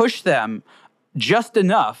need to push them just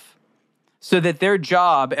enough so that their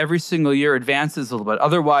job every single year advances a little bit.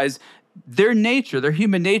 Otherwise, their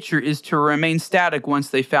human nature is to remain static once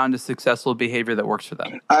they found a successful behavior that works for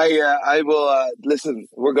them. I will, listen,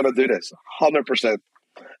 we're going to do this, 100%.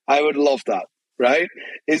 I would love that, right?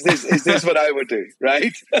 Is this what I would do,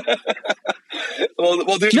 right?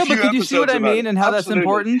 we'll do a few but could you see what I mean and how Absolutely. That's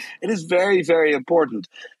important? It is very, very important.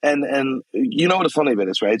 And you know what the funny bit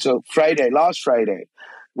is, right? So last Friday,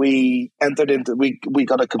 we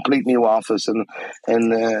got a complete new office and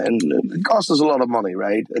it cost us a lot of money,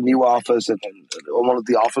 right? A new office and wanted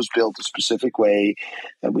the office built a specific way.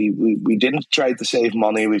 And we didn't try to save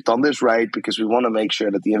money. We've done this right because we want to make sure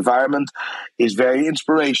that the environment is very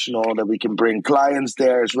inspirational, that we can bring clients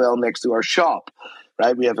there as well next to our shop.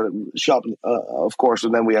 Right, we have a shop, of course,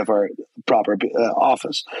 and then we have our proper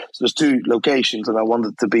office. So there's two locations, and I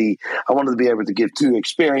wanted to be able to give two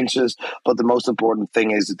experiences. But the most important thing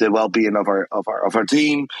is the well-being of our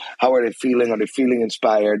team. How are they feeling? Are they feeling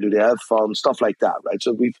inspired? Do they have fun? Stuff like that, right?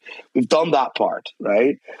 So we've done that part,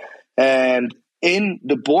 right? And in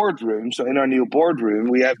the boardroom, so in our new boardroom,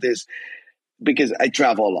 we have this. Because I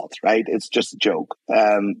travel a lot, right? It's just a joke.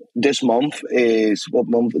 This month is, what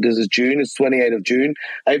month? This is June. It's 28th of June.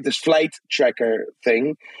 I have this flight tracker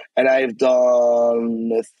thing, and I've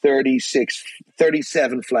done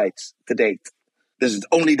 37 flights to date. This is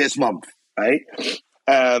only this month, right?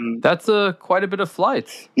 That's quite a bit of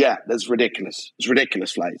flights. Yeah, that's ridiculous. It's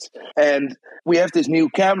ridiculous flights. And we have this new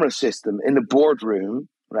camera system in the boardroom,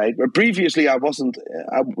 right? Where previously I wasn't,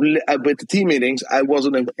 with the team meetings,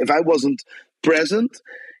 if I wasn't present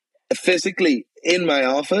physically in my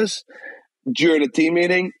office during a team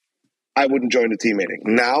meeting, I wouldn't join the team meeting.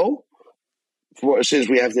 Now, since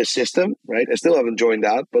we have this system, right? I still haven't joined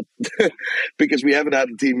that, but because we haven't had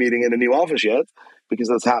a team meeting in the new office yet, because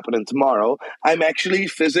that's happening tomorrow, I'm actually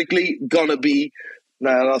physically gonna be,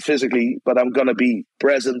 no, not physically, but I'm gonna be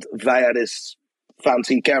present via this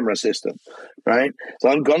fancy camera system, right? So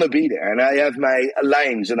I'm gonna be there, and I have my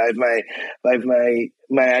lines, and I have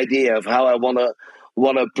my idea of how I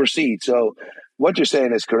wanna proceed. So what you're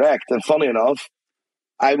saying is correct, and funny enough,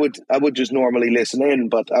 I would just normally listen in,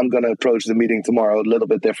 but I'm gonna approach the meeting tomorrow a little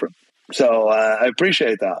bit different. So I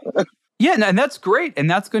appreciate that. Yeah, and that's great, and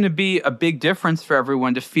that's going to be a big difference for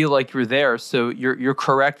everyone to feel like you're there. So you're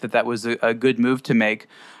correct that was a good move to make.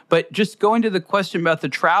 But just going to the question about the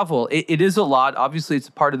travel, it is a lot. Obviously, it's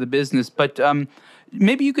a part of the business. But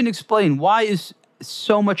maybe you can explain, why is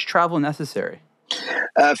so much travel necessary?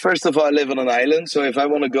 First of all, I live on an island. So if I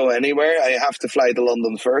want to go anywhere, I have to fly to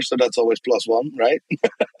London first. So that's always +1, right?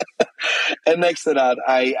 And next to that,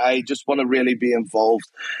 I just want to really be involved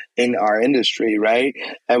in our industry, right?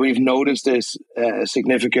 And we've noticed this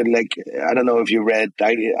significant, like, I don't know if you read,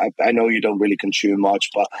 I know you don't really consume much,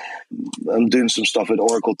 but I'm doing some stuff at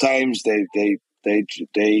Oracle Times. They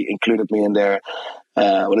included me in their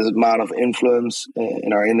man of influence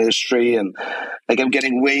in our industry, and like I'm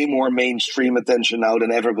getting way more mainstream attention now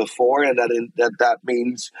than ever before, and that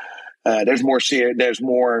means there's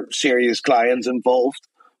more serious clients involved,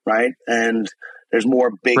 right? And there's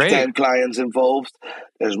more big time clients involved.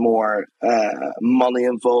 There's more money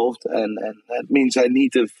involved, and that means I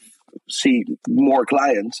need to see more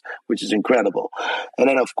clients, which is incredible. And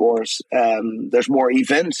then, of course, there's more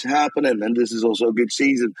events happening, and this is also a good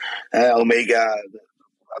season. Omega,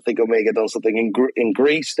 I think Omega does something in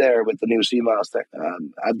Greece there with the new Seamaster.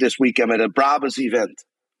 This week I'm at a Brabus event,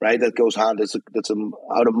 right? That goes hand. It's an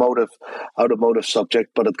automotive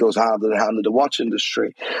subject, but it goes hand in hand in the watch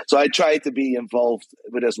industry. So I try to be involved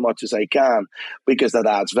with as much as I can because that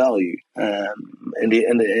adds value at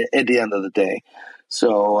the end of the day.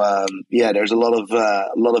 So there's a lot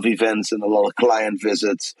of events and a lot of client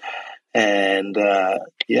visits, and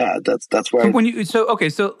that's where.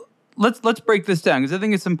 So let's break this down because I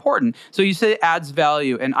think it's important. So you say it adds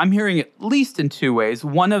value, and I'm hearing it at least in two ways.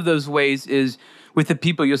 One of those ways is with the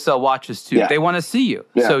people you sell watches to. Yeah. They want to see you.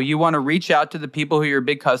 Yeah. So you want to reach out to the people who are your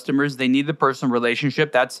big customers. They need the personal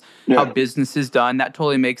relationship. That's how business is done. That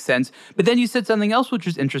totally makes sense. But then you said something else which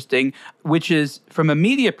is interesting, which is from a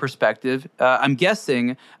media perspective, I'm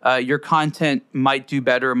guessing your content might do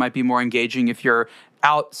better, might be more engaging if you're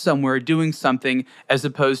out somewhere doing something as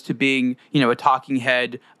opposed to being, a talking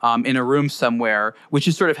head in a room somewhere, which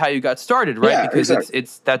is sort of how you got started, right? Yeah, because exactly.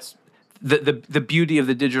 that's the beauty of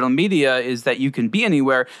the digital media is that you can be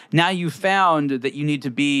anywhere. Now you found that you need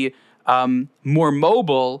to be more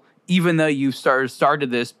mobile, even though you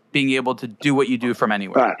started this being able to do what you do from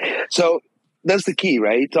anywhere. Right. So that's the key,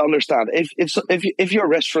 right? To understand if your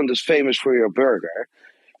restaurant is famous for your burger,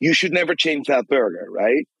 you should never change that burger,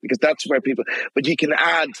 right? Because that's where people. But you can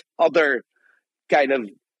add other kind of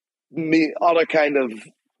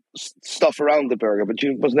stuff around the burger, but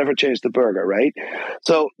you must never change the burger, right?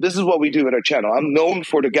 So this is what we do with our channel. I'm known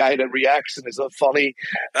for the guy that reacts and is not funny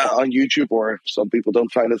on YouTube, or some people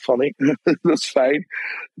don't find it funny. That's fine.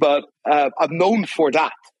 But I'm known for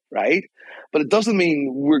that, right? But it doesn't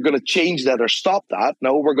mean we're going to change that or stop that.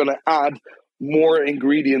 No, we're going to add more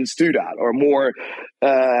ingredients to that, or more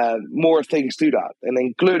things to that, and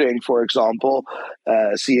including, for example,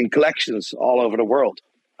 seeing collections all over the world,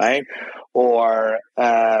 right? Or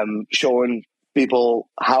showing people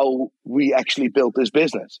how we actually built this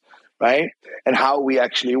business, right? And how we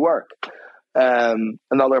actually work.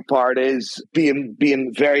 Another part is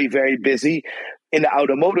being very, very busy in the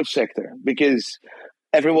automotive sector, because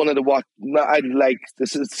everyone in the watch. I like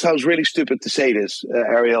this. It sounds really stupid to say this,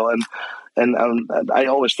 Ariel, and I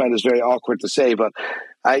always find this very awkward to say, but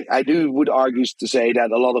I would argue to say that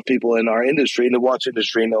a lot of people in our industry, in the watch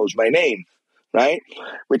industry, knows my name, right?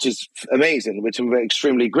 Which is amazing, which I'm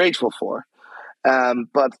extremely grateful for.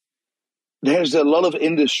 But there's a lot of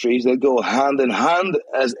industries that go hand in hand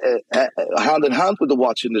with the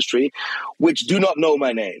watch industry, which do not know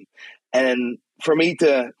my name. And for me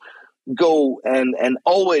to go and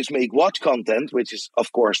always make watch content, which is,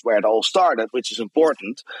 of course, where it all started, which is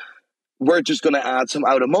important, we're just going to add some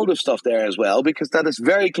automotive stuff there as well, because that is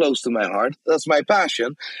very close to my heart. That's my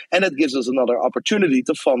passion. And it gives us another opportunity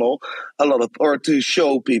to funnel or to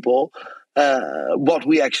show people what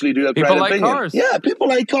we actually do at People like Pinion. cars. Yeah, people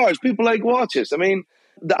like cars. People like watches. I mean,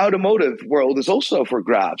 the automotive world is also for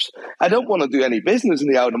grabs. I don't want to do any business in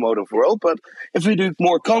the automotive world, but if we do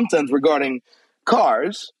more content regarding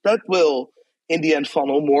cars, that will, in the end,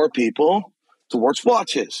 funnel more people towards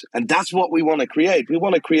watches. And that's what we want to create. We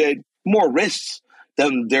want to create more risks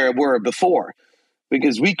than there were before,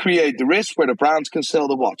 because we create the risks where the brands can sell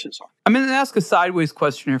the watches on. I'm going to ask a sideways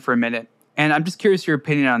question here for a minute, and I'm just curious your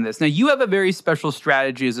opinion on this. Now, you have a very special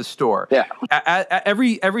strategy as a store. Yeah.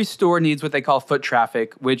 Every store needs what they call foot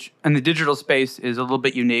traffic, which in the digital space is a little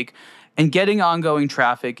bit unique. And getting ongoing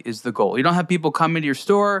traffic is the goal. You don't have people come into your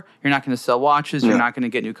store. You're not going to sell watches. You're not going to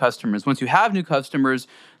get new customers. Once you have new customers,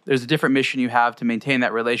 there's a different mission you have to maintain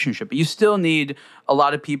that relationship. But you still need a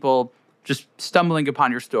lot of people just stumbling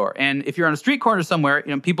upon your store. And if you're on a street corner somewhere,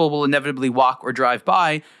 people will inevitably walk or drive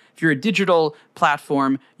by. If you're a digital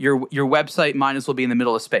platform, your website might as well be in the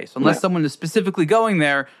middle of space. Unless someone is specifically going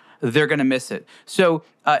there, they're going to miss it. So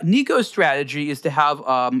Nico's strategy is to have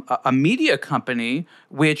a media company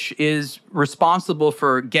which is responsible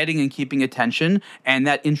for getting and keeping attention, and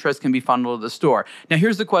that interest can be funneled to the store. Now,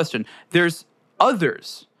 here's the question. There's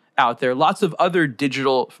others out there, lots of other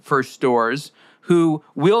digital-first stores who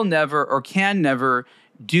will never or can never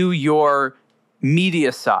do your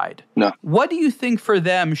media side. No. What do you think for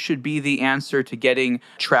them should be the answer to getting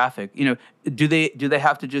traffic? Do they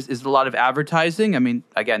have to is it a lot of advertising? I mean,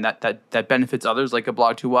 again, that benefits others like a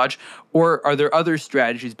Blog to Watch, or are there other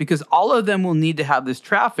strategies? Because all of them will need to have this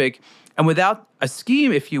traffic, and without a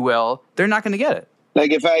scheme, if you will, they're not going to get it.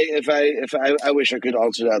 Like if I wish I could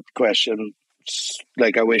answer that question,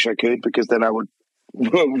 like I wish I could, because then I would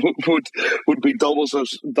be double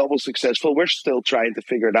successful. We're still trying to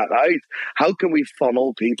figure that out. How can we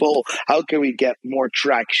funnel people? How can we get more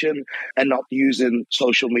traction and not using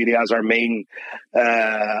social media as our main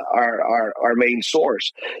our main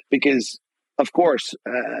source? Because of course,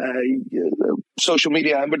 social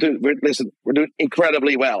media, and we're doing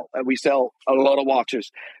incredibly well, and we sell a lot of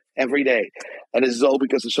watches every day, and this is all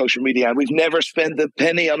because of social media. And we've never spent a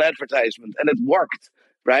penny on advertisement, and it worked,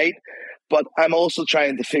 right? But I'm also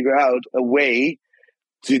trying to figure out a way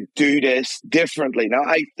to do this differently. Now,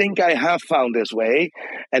 I think I have found this way,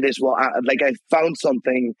 and I found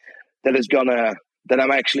something that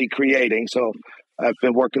I'm actually creating. So I've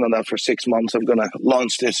been working on that for 6 months. I'm going to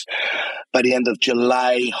launch this by the end of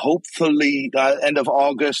July, hopefully, end of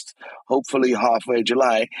August, hopefully halfway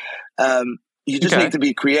July. You just need to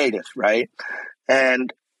be creative, right?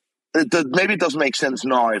 And maybe it doesn't make sense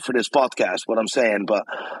now for this podcast, what I'm saying, but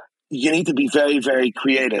you need to be very, very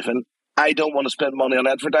creative. And I don't want to spend money on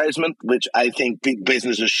advertisement, which I think big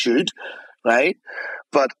businesses should, right?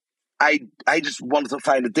 But I just wanted to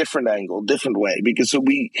find a different angle, different way, because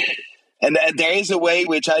and there is a way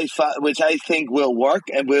which I think will work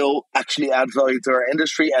and will actually add value to our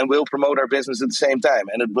industry and will promote our business at the same time.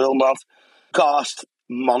 And it will not cost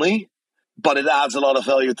money, but it adds a lot of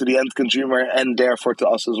value to the end consumer and therefore to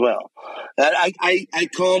us as well. And I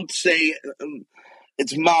can't say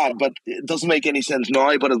it's mad, but it doesn't make any sense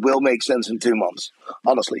now, but it will make sense in 2 months.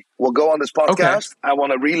 Honestly, we'll go on this podcast. Okay. I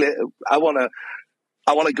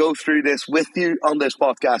want to go through this with you on this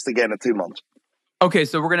podcast again in 2 months. Okay,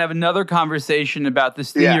 so we're going to have another conversation about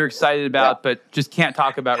this thing you're excited about, but just can't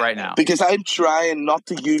talk about right now. Because I'm trying not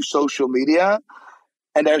to use social media,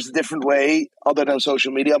 and there's a different way other than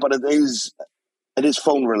social media, but it is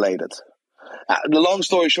phone related. The long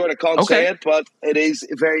story short, I can't say it, but it is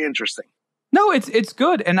very interesting. No, it's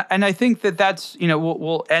good, and I think that's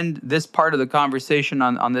we'll end this part of the conversation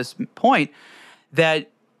on this point,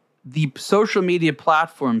 that the social media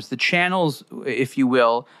platforms, the channels, if you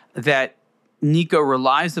will, that Nico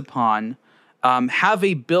relies upon, have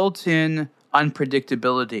a built-in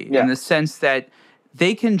unpredictability in the sense that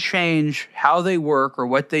they can change how they work or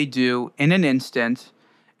what they do in an instant,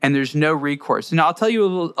 and there's no recourse. And I'll tell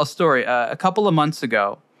you a story. A couple of months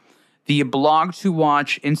ago, the Blog to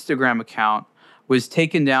Watch Instagram account was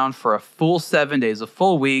taken down for a full 7 days, a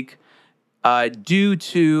full week, due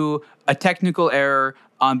to a technical error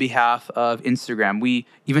on behalf of Instagram. We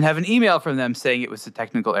even have an email from them saying it was a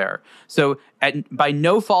technical error. So by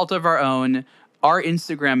no fault of our own, our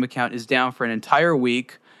Instagram account is down for an entire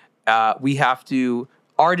week. We have to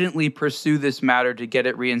ardently pursue this matter to get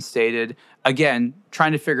it reinstated. Again,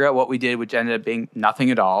 trying to figure out what we did, which ended up being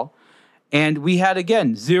nothing at all. And we had,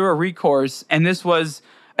 again, zero recourse. And this was,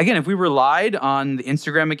 again, if we relied on the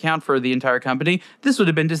Instagram account for the entire company, this would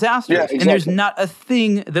have been disastrous. Yeah, exactly. And there's not a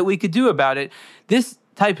thing that we could do about it. This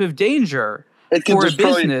type of danger for a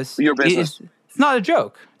business, your business. It's not a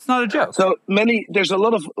joke. It's not a joke. So there's a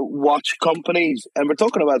lot of watch companies, and we're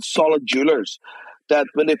talking about solid jewelers, that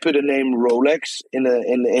when they put a name Rolex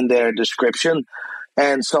in their description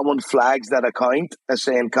and someone flags that account as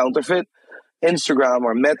saying counterfeit, Instagram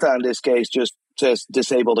or Meta in this case just says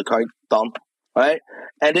disabled account, done, right?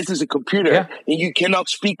 And this is a computer, and you cannot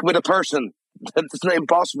speak with a person. It's not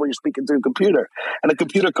impossible. You're speaking to a computer, and a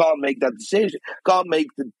computer can't make that decision.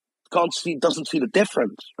 Doesn't see the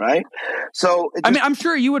difference, right? So I'm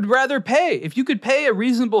sure you would rather pay if you could pay a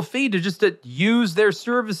reasonable fee to use their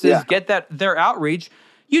services, get their outreach.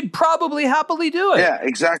 You'd probably happily do it. Yeah,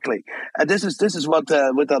 exactly. And this is what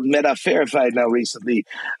with the Meta verified now recently.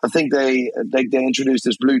 I think they introduced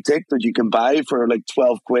this blue tick that you can buy for like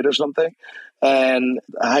 12 quid or something. And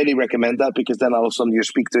I highly recommend that, because then all of a sudden you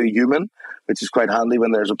speak to a human, which is quite handy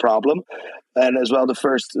when there's a problem. And as well, the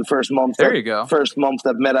first month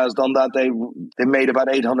that Meta has done that, they made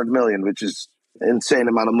about 800 million, which is insane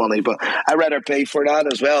amount of money. But I'd rather pay for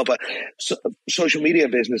that as well. But social media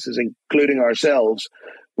businesses, including ourselves,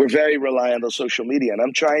 we're very reliant on social media, and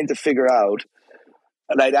I'm trying to figure out.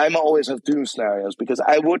 Like, I'm always have doom scenarios, because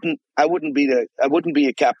I wouldn't be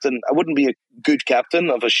a captain. I wouldn't be a good captain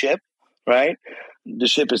of a ship, right? The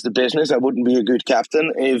ship is the business. I wouldn't be a good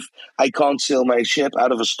captain if I can't sail my ship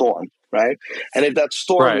out of a storm, right? And if that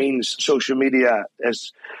storm means social media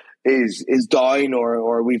is down,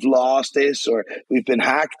 or we've lost this, or we've been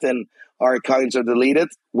hacked and our accounts are deleted,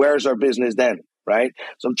 where's our business then, right?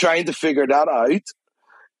 So I'm trying to figure that out,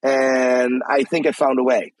 and I think I found a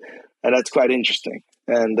way, and that's quite interesting.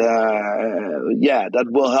 And that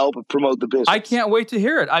will help promote the business. I can't wait to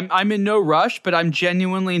hear it. I'm in no rush, but I'm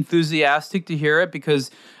genuinely enthusiastic to hear it, because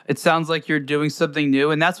it sounds like you're doing something new,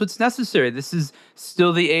 and that's what's necessary. This is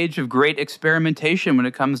still the age of great experimentation when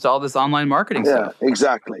it comes to all this online marketing stuff. Yeah,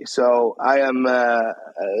 exactly. So I am.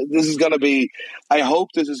 This is going to be. I hope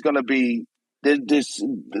this is going to be. This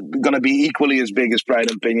going to be equally as big as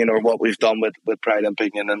Pride and Pinion, or what we've done with Pride and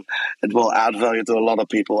Pinion, and it will add value to a lot of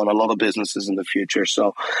people and a lot of businesses in the future.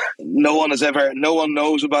 So no one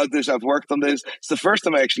knows about this. I've worked on this. It's the first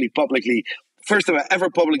time I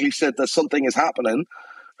ever publicly said that something is happening,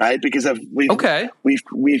 right? Because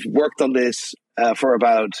we've worked on this for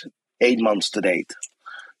about 8 months to date.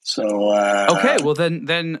 So well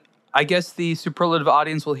then I guess the superlative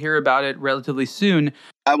audience will hear about it relatively soon.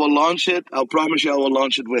 I will launch it. I'll promise you I will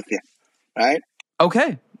launch it with you. Right?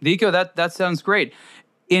 Okay, Nico, that sounds great.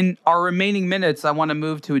 In our remaining minutes, I want to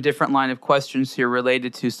move to a different line of questions here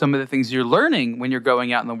related to some of the things you're learning when you're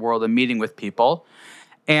going out in the world and meeting with people.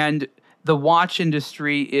 And the watch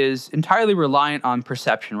industry is entirely reliant on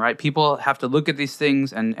perception, right? People have to look at these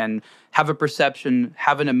things and have a perception,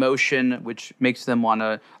 have an emotion, which makes them want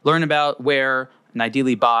to learn about, wear, and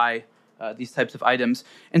ideally buy these types of items.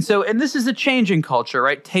 And this is a changing culture,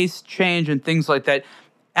 right? Tastes change and things like that.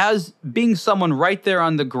 As being someone right there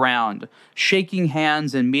on the ground, shaking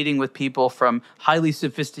hands and meeting with people from highly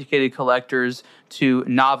sophisticated collectors to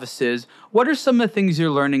novices, what are some of the things you're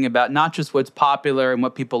learning about not just what's popular and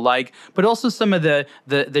what people like, but also some of the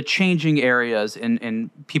changing areas in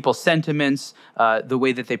people's sentiments, the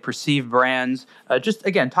way that they perceive brands? Just,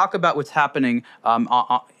 again, talk about what's happening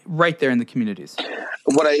right there in the communities.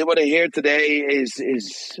 What I hear today is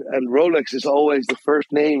and Rolex is always the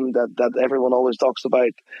first name that everyone always talks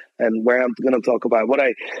about, and where I'm going to talk about. What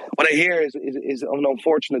I hear is an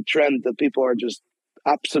unfortunate trend that people are just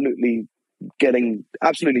getting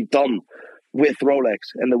absolutely done with Rolex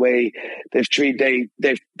and the way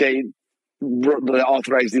the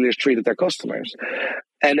authorized dealers treated their customers,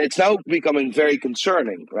 and it's now becoming very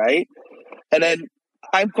concerning, right? And then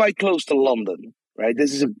I'm quite close to London, right?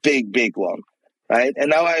 This is a big one. Right. And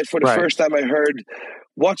now for the first time, I heard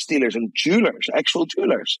watch dealers and jewelers, actual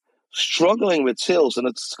jewelers, struggling with sales. And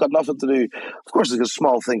it's got nothing to do, of course, it's a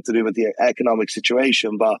small thing to do with the economic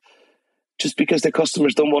situation, but just because the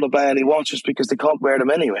customers don't want to buy any watches because they can't wear them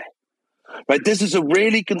anyway. Right. This is a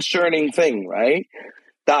really concerning thing, right?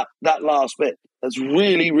 That last bit. That's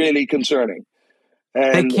really, really concerning.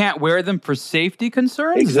 And they can't wear them for safety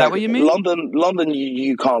concerns? Exactly. Is that what you mean? London,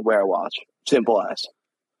 you can't wear a watch. Simple as.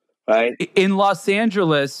 Right. In Los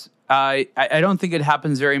Angeles, I don't think it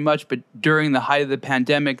happens very much, but during the height of the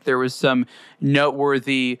pandemic, there was some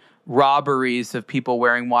noteworthy robberies of people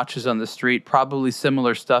wearing watches on the street, probably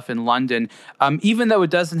similar stuff in London. Even though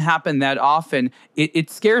it doesn't happen that often, it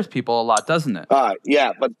scares people a lot, doesn't it?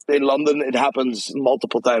 Yeah, but in London, it happens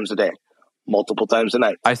multiple times a day, multiple times a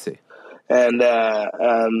night. I see. And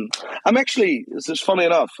I'm actually, this is funny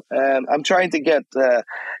enough, I'm trying to get,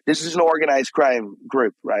 this is an organized crime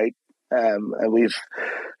group, right? And we've,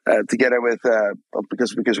 together with,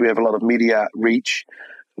 because we have a lot of media reach,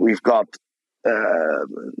 we've got,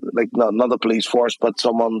 not a police force, but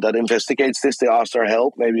someone that investigates this. They asked our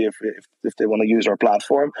help, maybe if they want to use our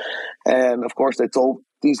platform. And of course,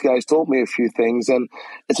 these guys told me a few things, and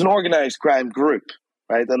it's an organized crime group.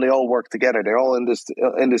 Right, and they all work together. They're all in this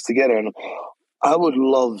together, and I would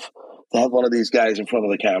love to have one of these guys in front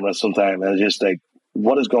of the camera sometime and just like,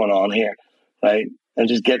 what is going on here, right? And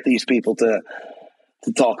just get these people to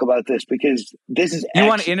talk about this, because this is. You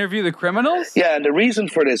want to interview the criminals? Yeah, and the reason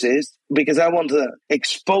for this is because I want to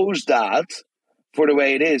expose that for the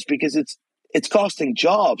way it is, because it's costing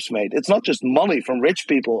jobs, mate. It's not just money from rich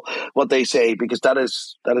people, what they say, because that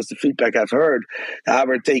is the feedback I've heard.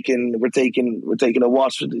 We're taking a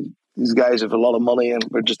watch. These guys have a lot of money, and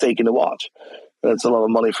we're just taking a watch. That's a lot of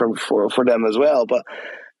money for them as well. But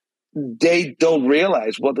they don't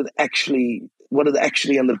realize what it actually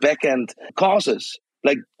on the back end causes.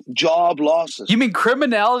 Like job losses. You mean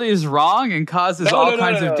criminality is wrong and causes all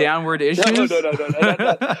kinds of downward issues? No.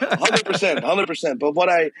 100%. But what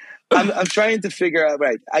I'm trying to figure out,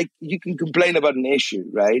 right? You can complain about an issue,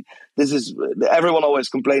 right? Everyone always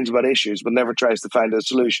complains about issues, but never tries to find a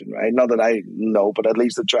solution, right? Not that I know, but at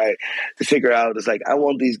least to try to figure out. It's like, I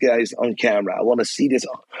want these guys on camera. I want to see this.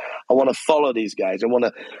 I want to follow these guys.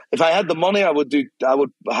 If I had the money, I would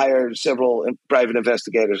hire several private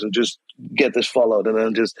investigators and just get this followed, and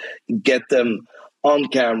then just get them on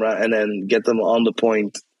camera and then get them on the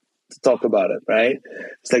point to talk about it, right?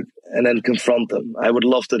 It's like, and then confront them. I would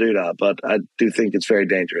love to do that, but I do think it's very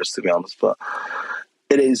dangerous, to be honest. But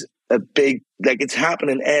it is a big, it's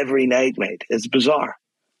happening every night, mate. It's bizarre.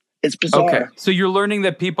 It's bizarre. Okay, so you're learning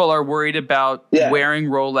that people are worried about wearing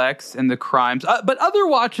Rolex and the crimes, but other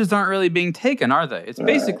watches aren't really being taken, are they? It's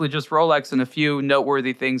basically just Rolex and a few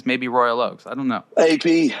noteworthy things, maybe Royal Oaks. I don't know. AP,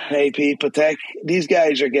 Patek. These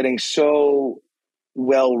guys are getting so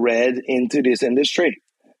well read into this industry.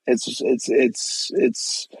 It's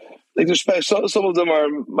like some of them are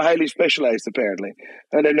highly specialized apparently,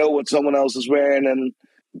 and they know what someone else is wearing, and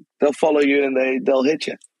they'll follow you and they'll hit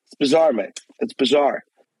you. It's bizarre, mate. It's bizarre.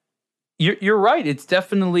 You're right. It's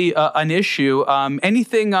definitely an issue.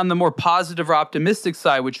 Anything on the more positive or optimistic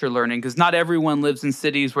side, which you're learning, because not everyone lives in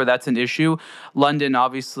cities where that's an issue. London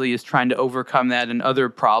obviously is trying to overcome that and other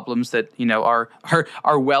problems that are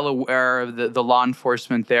well aware of the law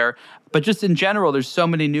enforcement there. But just in general, there's so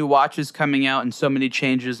many new watches coming out and so many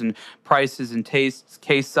changes in prices and tastes,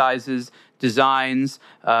 case sizes, designs.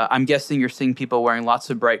 I'm guessing you're seeing people wearing lots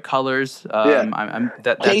of bright colors.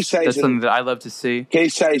 That's something that I love to see.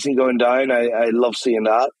 Case sizing going down. I love seeing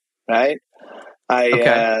that. Right.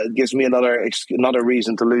 Gives me another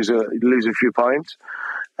reason to lose a few pounds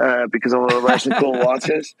because I want to wear some cool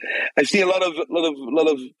watches. I see a lot of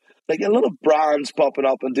brands popping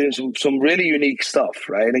up and doing some really unique stuff,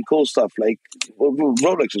 right, and cool stuff like what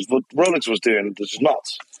Rolex was doing. This is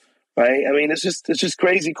nuts, right? I mean, it's just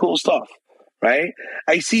crazy cool stuff. Right,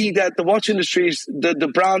 I see that the watch industries,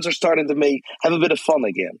 the brands are starting to have a bit of fun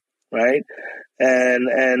again, right?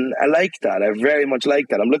 And I like that. I very much like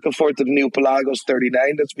that. I'm looking forward to the new Pelagos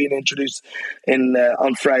 39 that's being introduced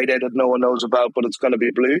on Friday that no one knows about, but it's going to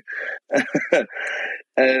be blue,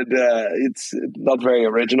 and it's not very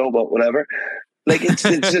original, but whatever. Like it's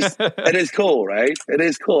just it is cool, right? It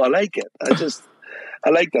is cool. I like it. I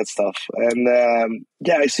like that stuff, and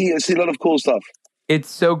I see a lot of cool stuff. It's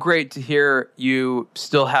so great to hear you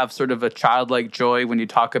still have sort of a childlike joy when you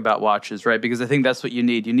talk about watches, right? Because I think that's what you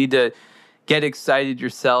need. You need to get excited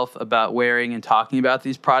yourself about wearing and talking about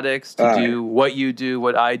these products, to do what you do,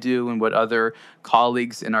 what I do, and what other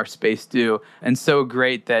colleagues in our space do. And so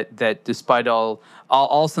great that despite all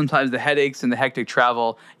sometimes the headaches and the hectic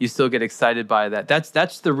travel, you still get excited by that.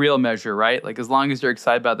 That's the real measure, right? Like as long as you're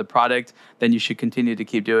excited about the product, then you should continue to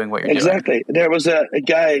keep doing what you're doing. Exactly. There was a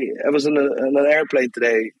guy, I was on an airplane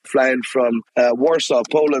today flying from Warsaw,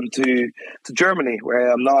 Poland to Germany, where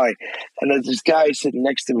I am now. And there's this guy sitting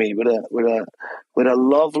next to me with a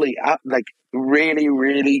lovely, like really,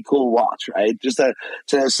 really cool watch, right? It's a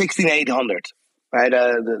 16800, right?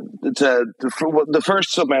 It's the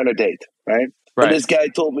first Submariner date, right? Right. And this guy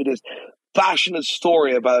told me this passionate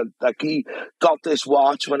story about like he got this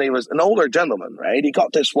watch when he was an older gentleman, right? He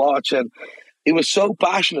got this watch and he was so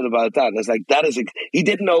passionate about that. And it's like, he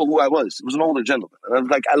didn't know who I was. It was an older gentleman. And I was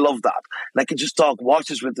like, I love that. And I could just talk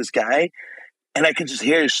watches with this guy and I could just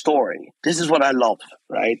hear his story. This is what I love,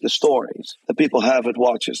 right? The stories that people have with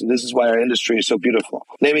watches. And this is why our industry is so beautiful.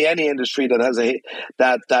 Name me any industry that has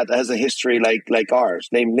a history like ours.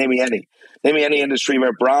 Name me any. Name me any industry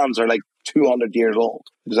where brands are like 200 years old,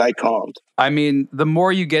 because I can't. I mean, the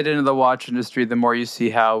more you get into the watch industry, the more you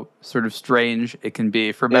see how sort of strange it can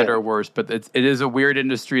be, for better or worse. But it is a weird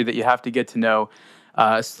industry that you have to get to know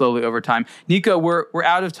slowly over time. Nico, we're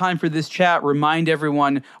out of time for this chat. Remind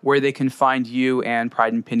everyone where they can find you and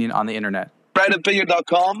Pride and Pinion on the internet.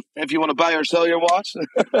 PrideandPinion.com if you want to buy or sell your watch.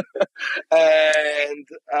 And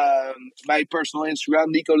my personal Instagram,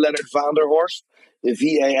 Nico Leonard Vanderhorst.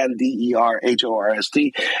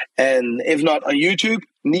 VANDERHORST, and if not on YouTube,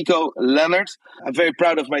 Nico Leonard. I'm very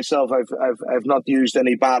proud of myself. I've not used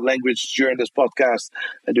any bad language during this podcast.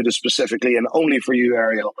 I do this specifically and only for you,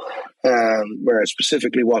 Ariel, where I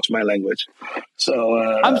specifically watch my language. So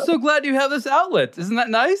I'm so glad you have this outlet. Isn't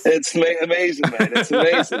that nice? It's amazing, man. It's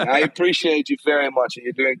amazing. I appreciate you very much, and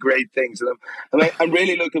you're doing great things. And I'm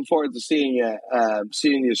really looking forward to seeing you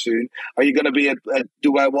soon. Are you going to be at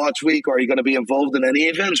Dubai Watch Week, or are you going to be involved in any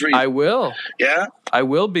events? I will. Yeah, I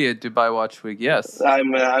will be at Dubai Watch Week. Yes,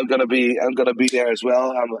 I'm gonna be there as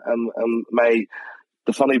well.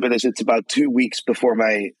 The funny bit is it's about 2 weeks before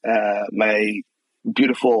my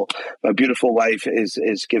beautiful wife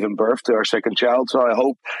is giving birth to our second child. So I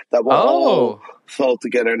hope that will all fall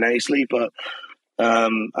together nicely. But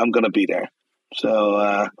I'm gonna be there.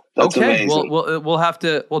 So that's okay. Amazing.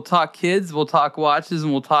 We'll talk kids, we'll talk watches,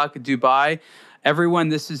 and we'll talk Dubai. Everyone,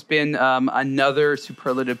 this has been another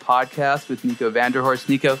Superlative podcast with Nico Vanderhorst.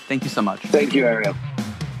 Nico, thank you so much. Thank you, Ariel.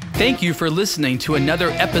 Thank you for listening to another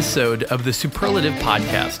episode of the Superlative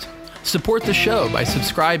Podcast. Support the show by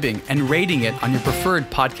subscribing and rating it on your preferred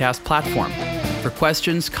podcast platform. For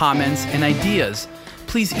questions, comments, and ideas,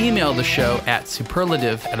 please email the show at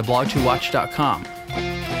superlative@ablog2watch.com.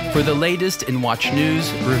 For the latest in watch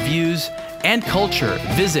news, reviews, and culture,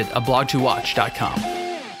 visit ablog2watch.com.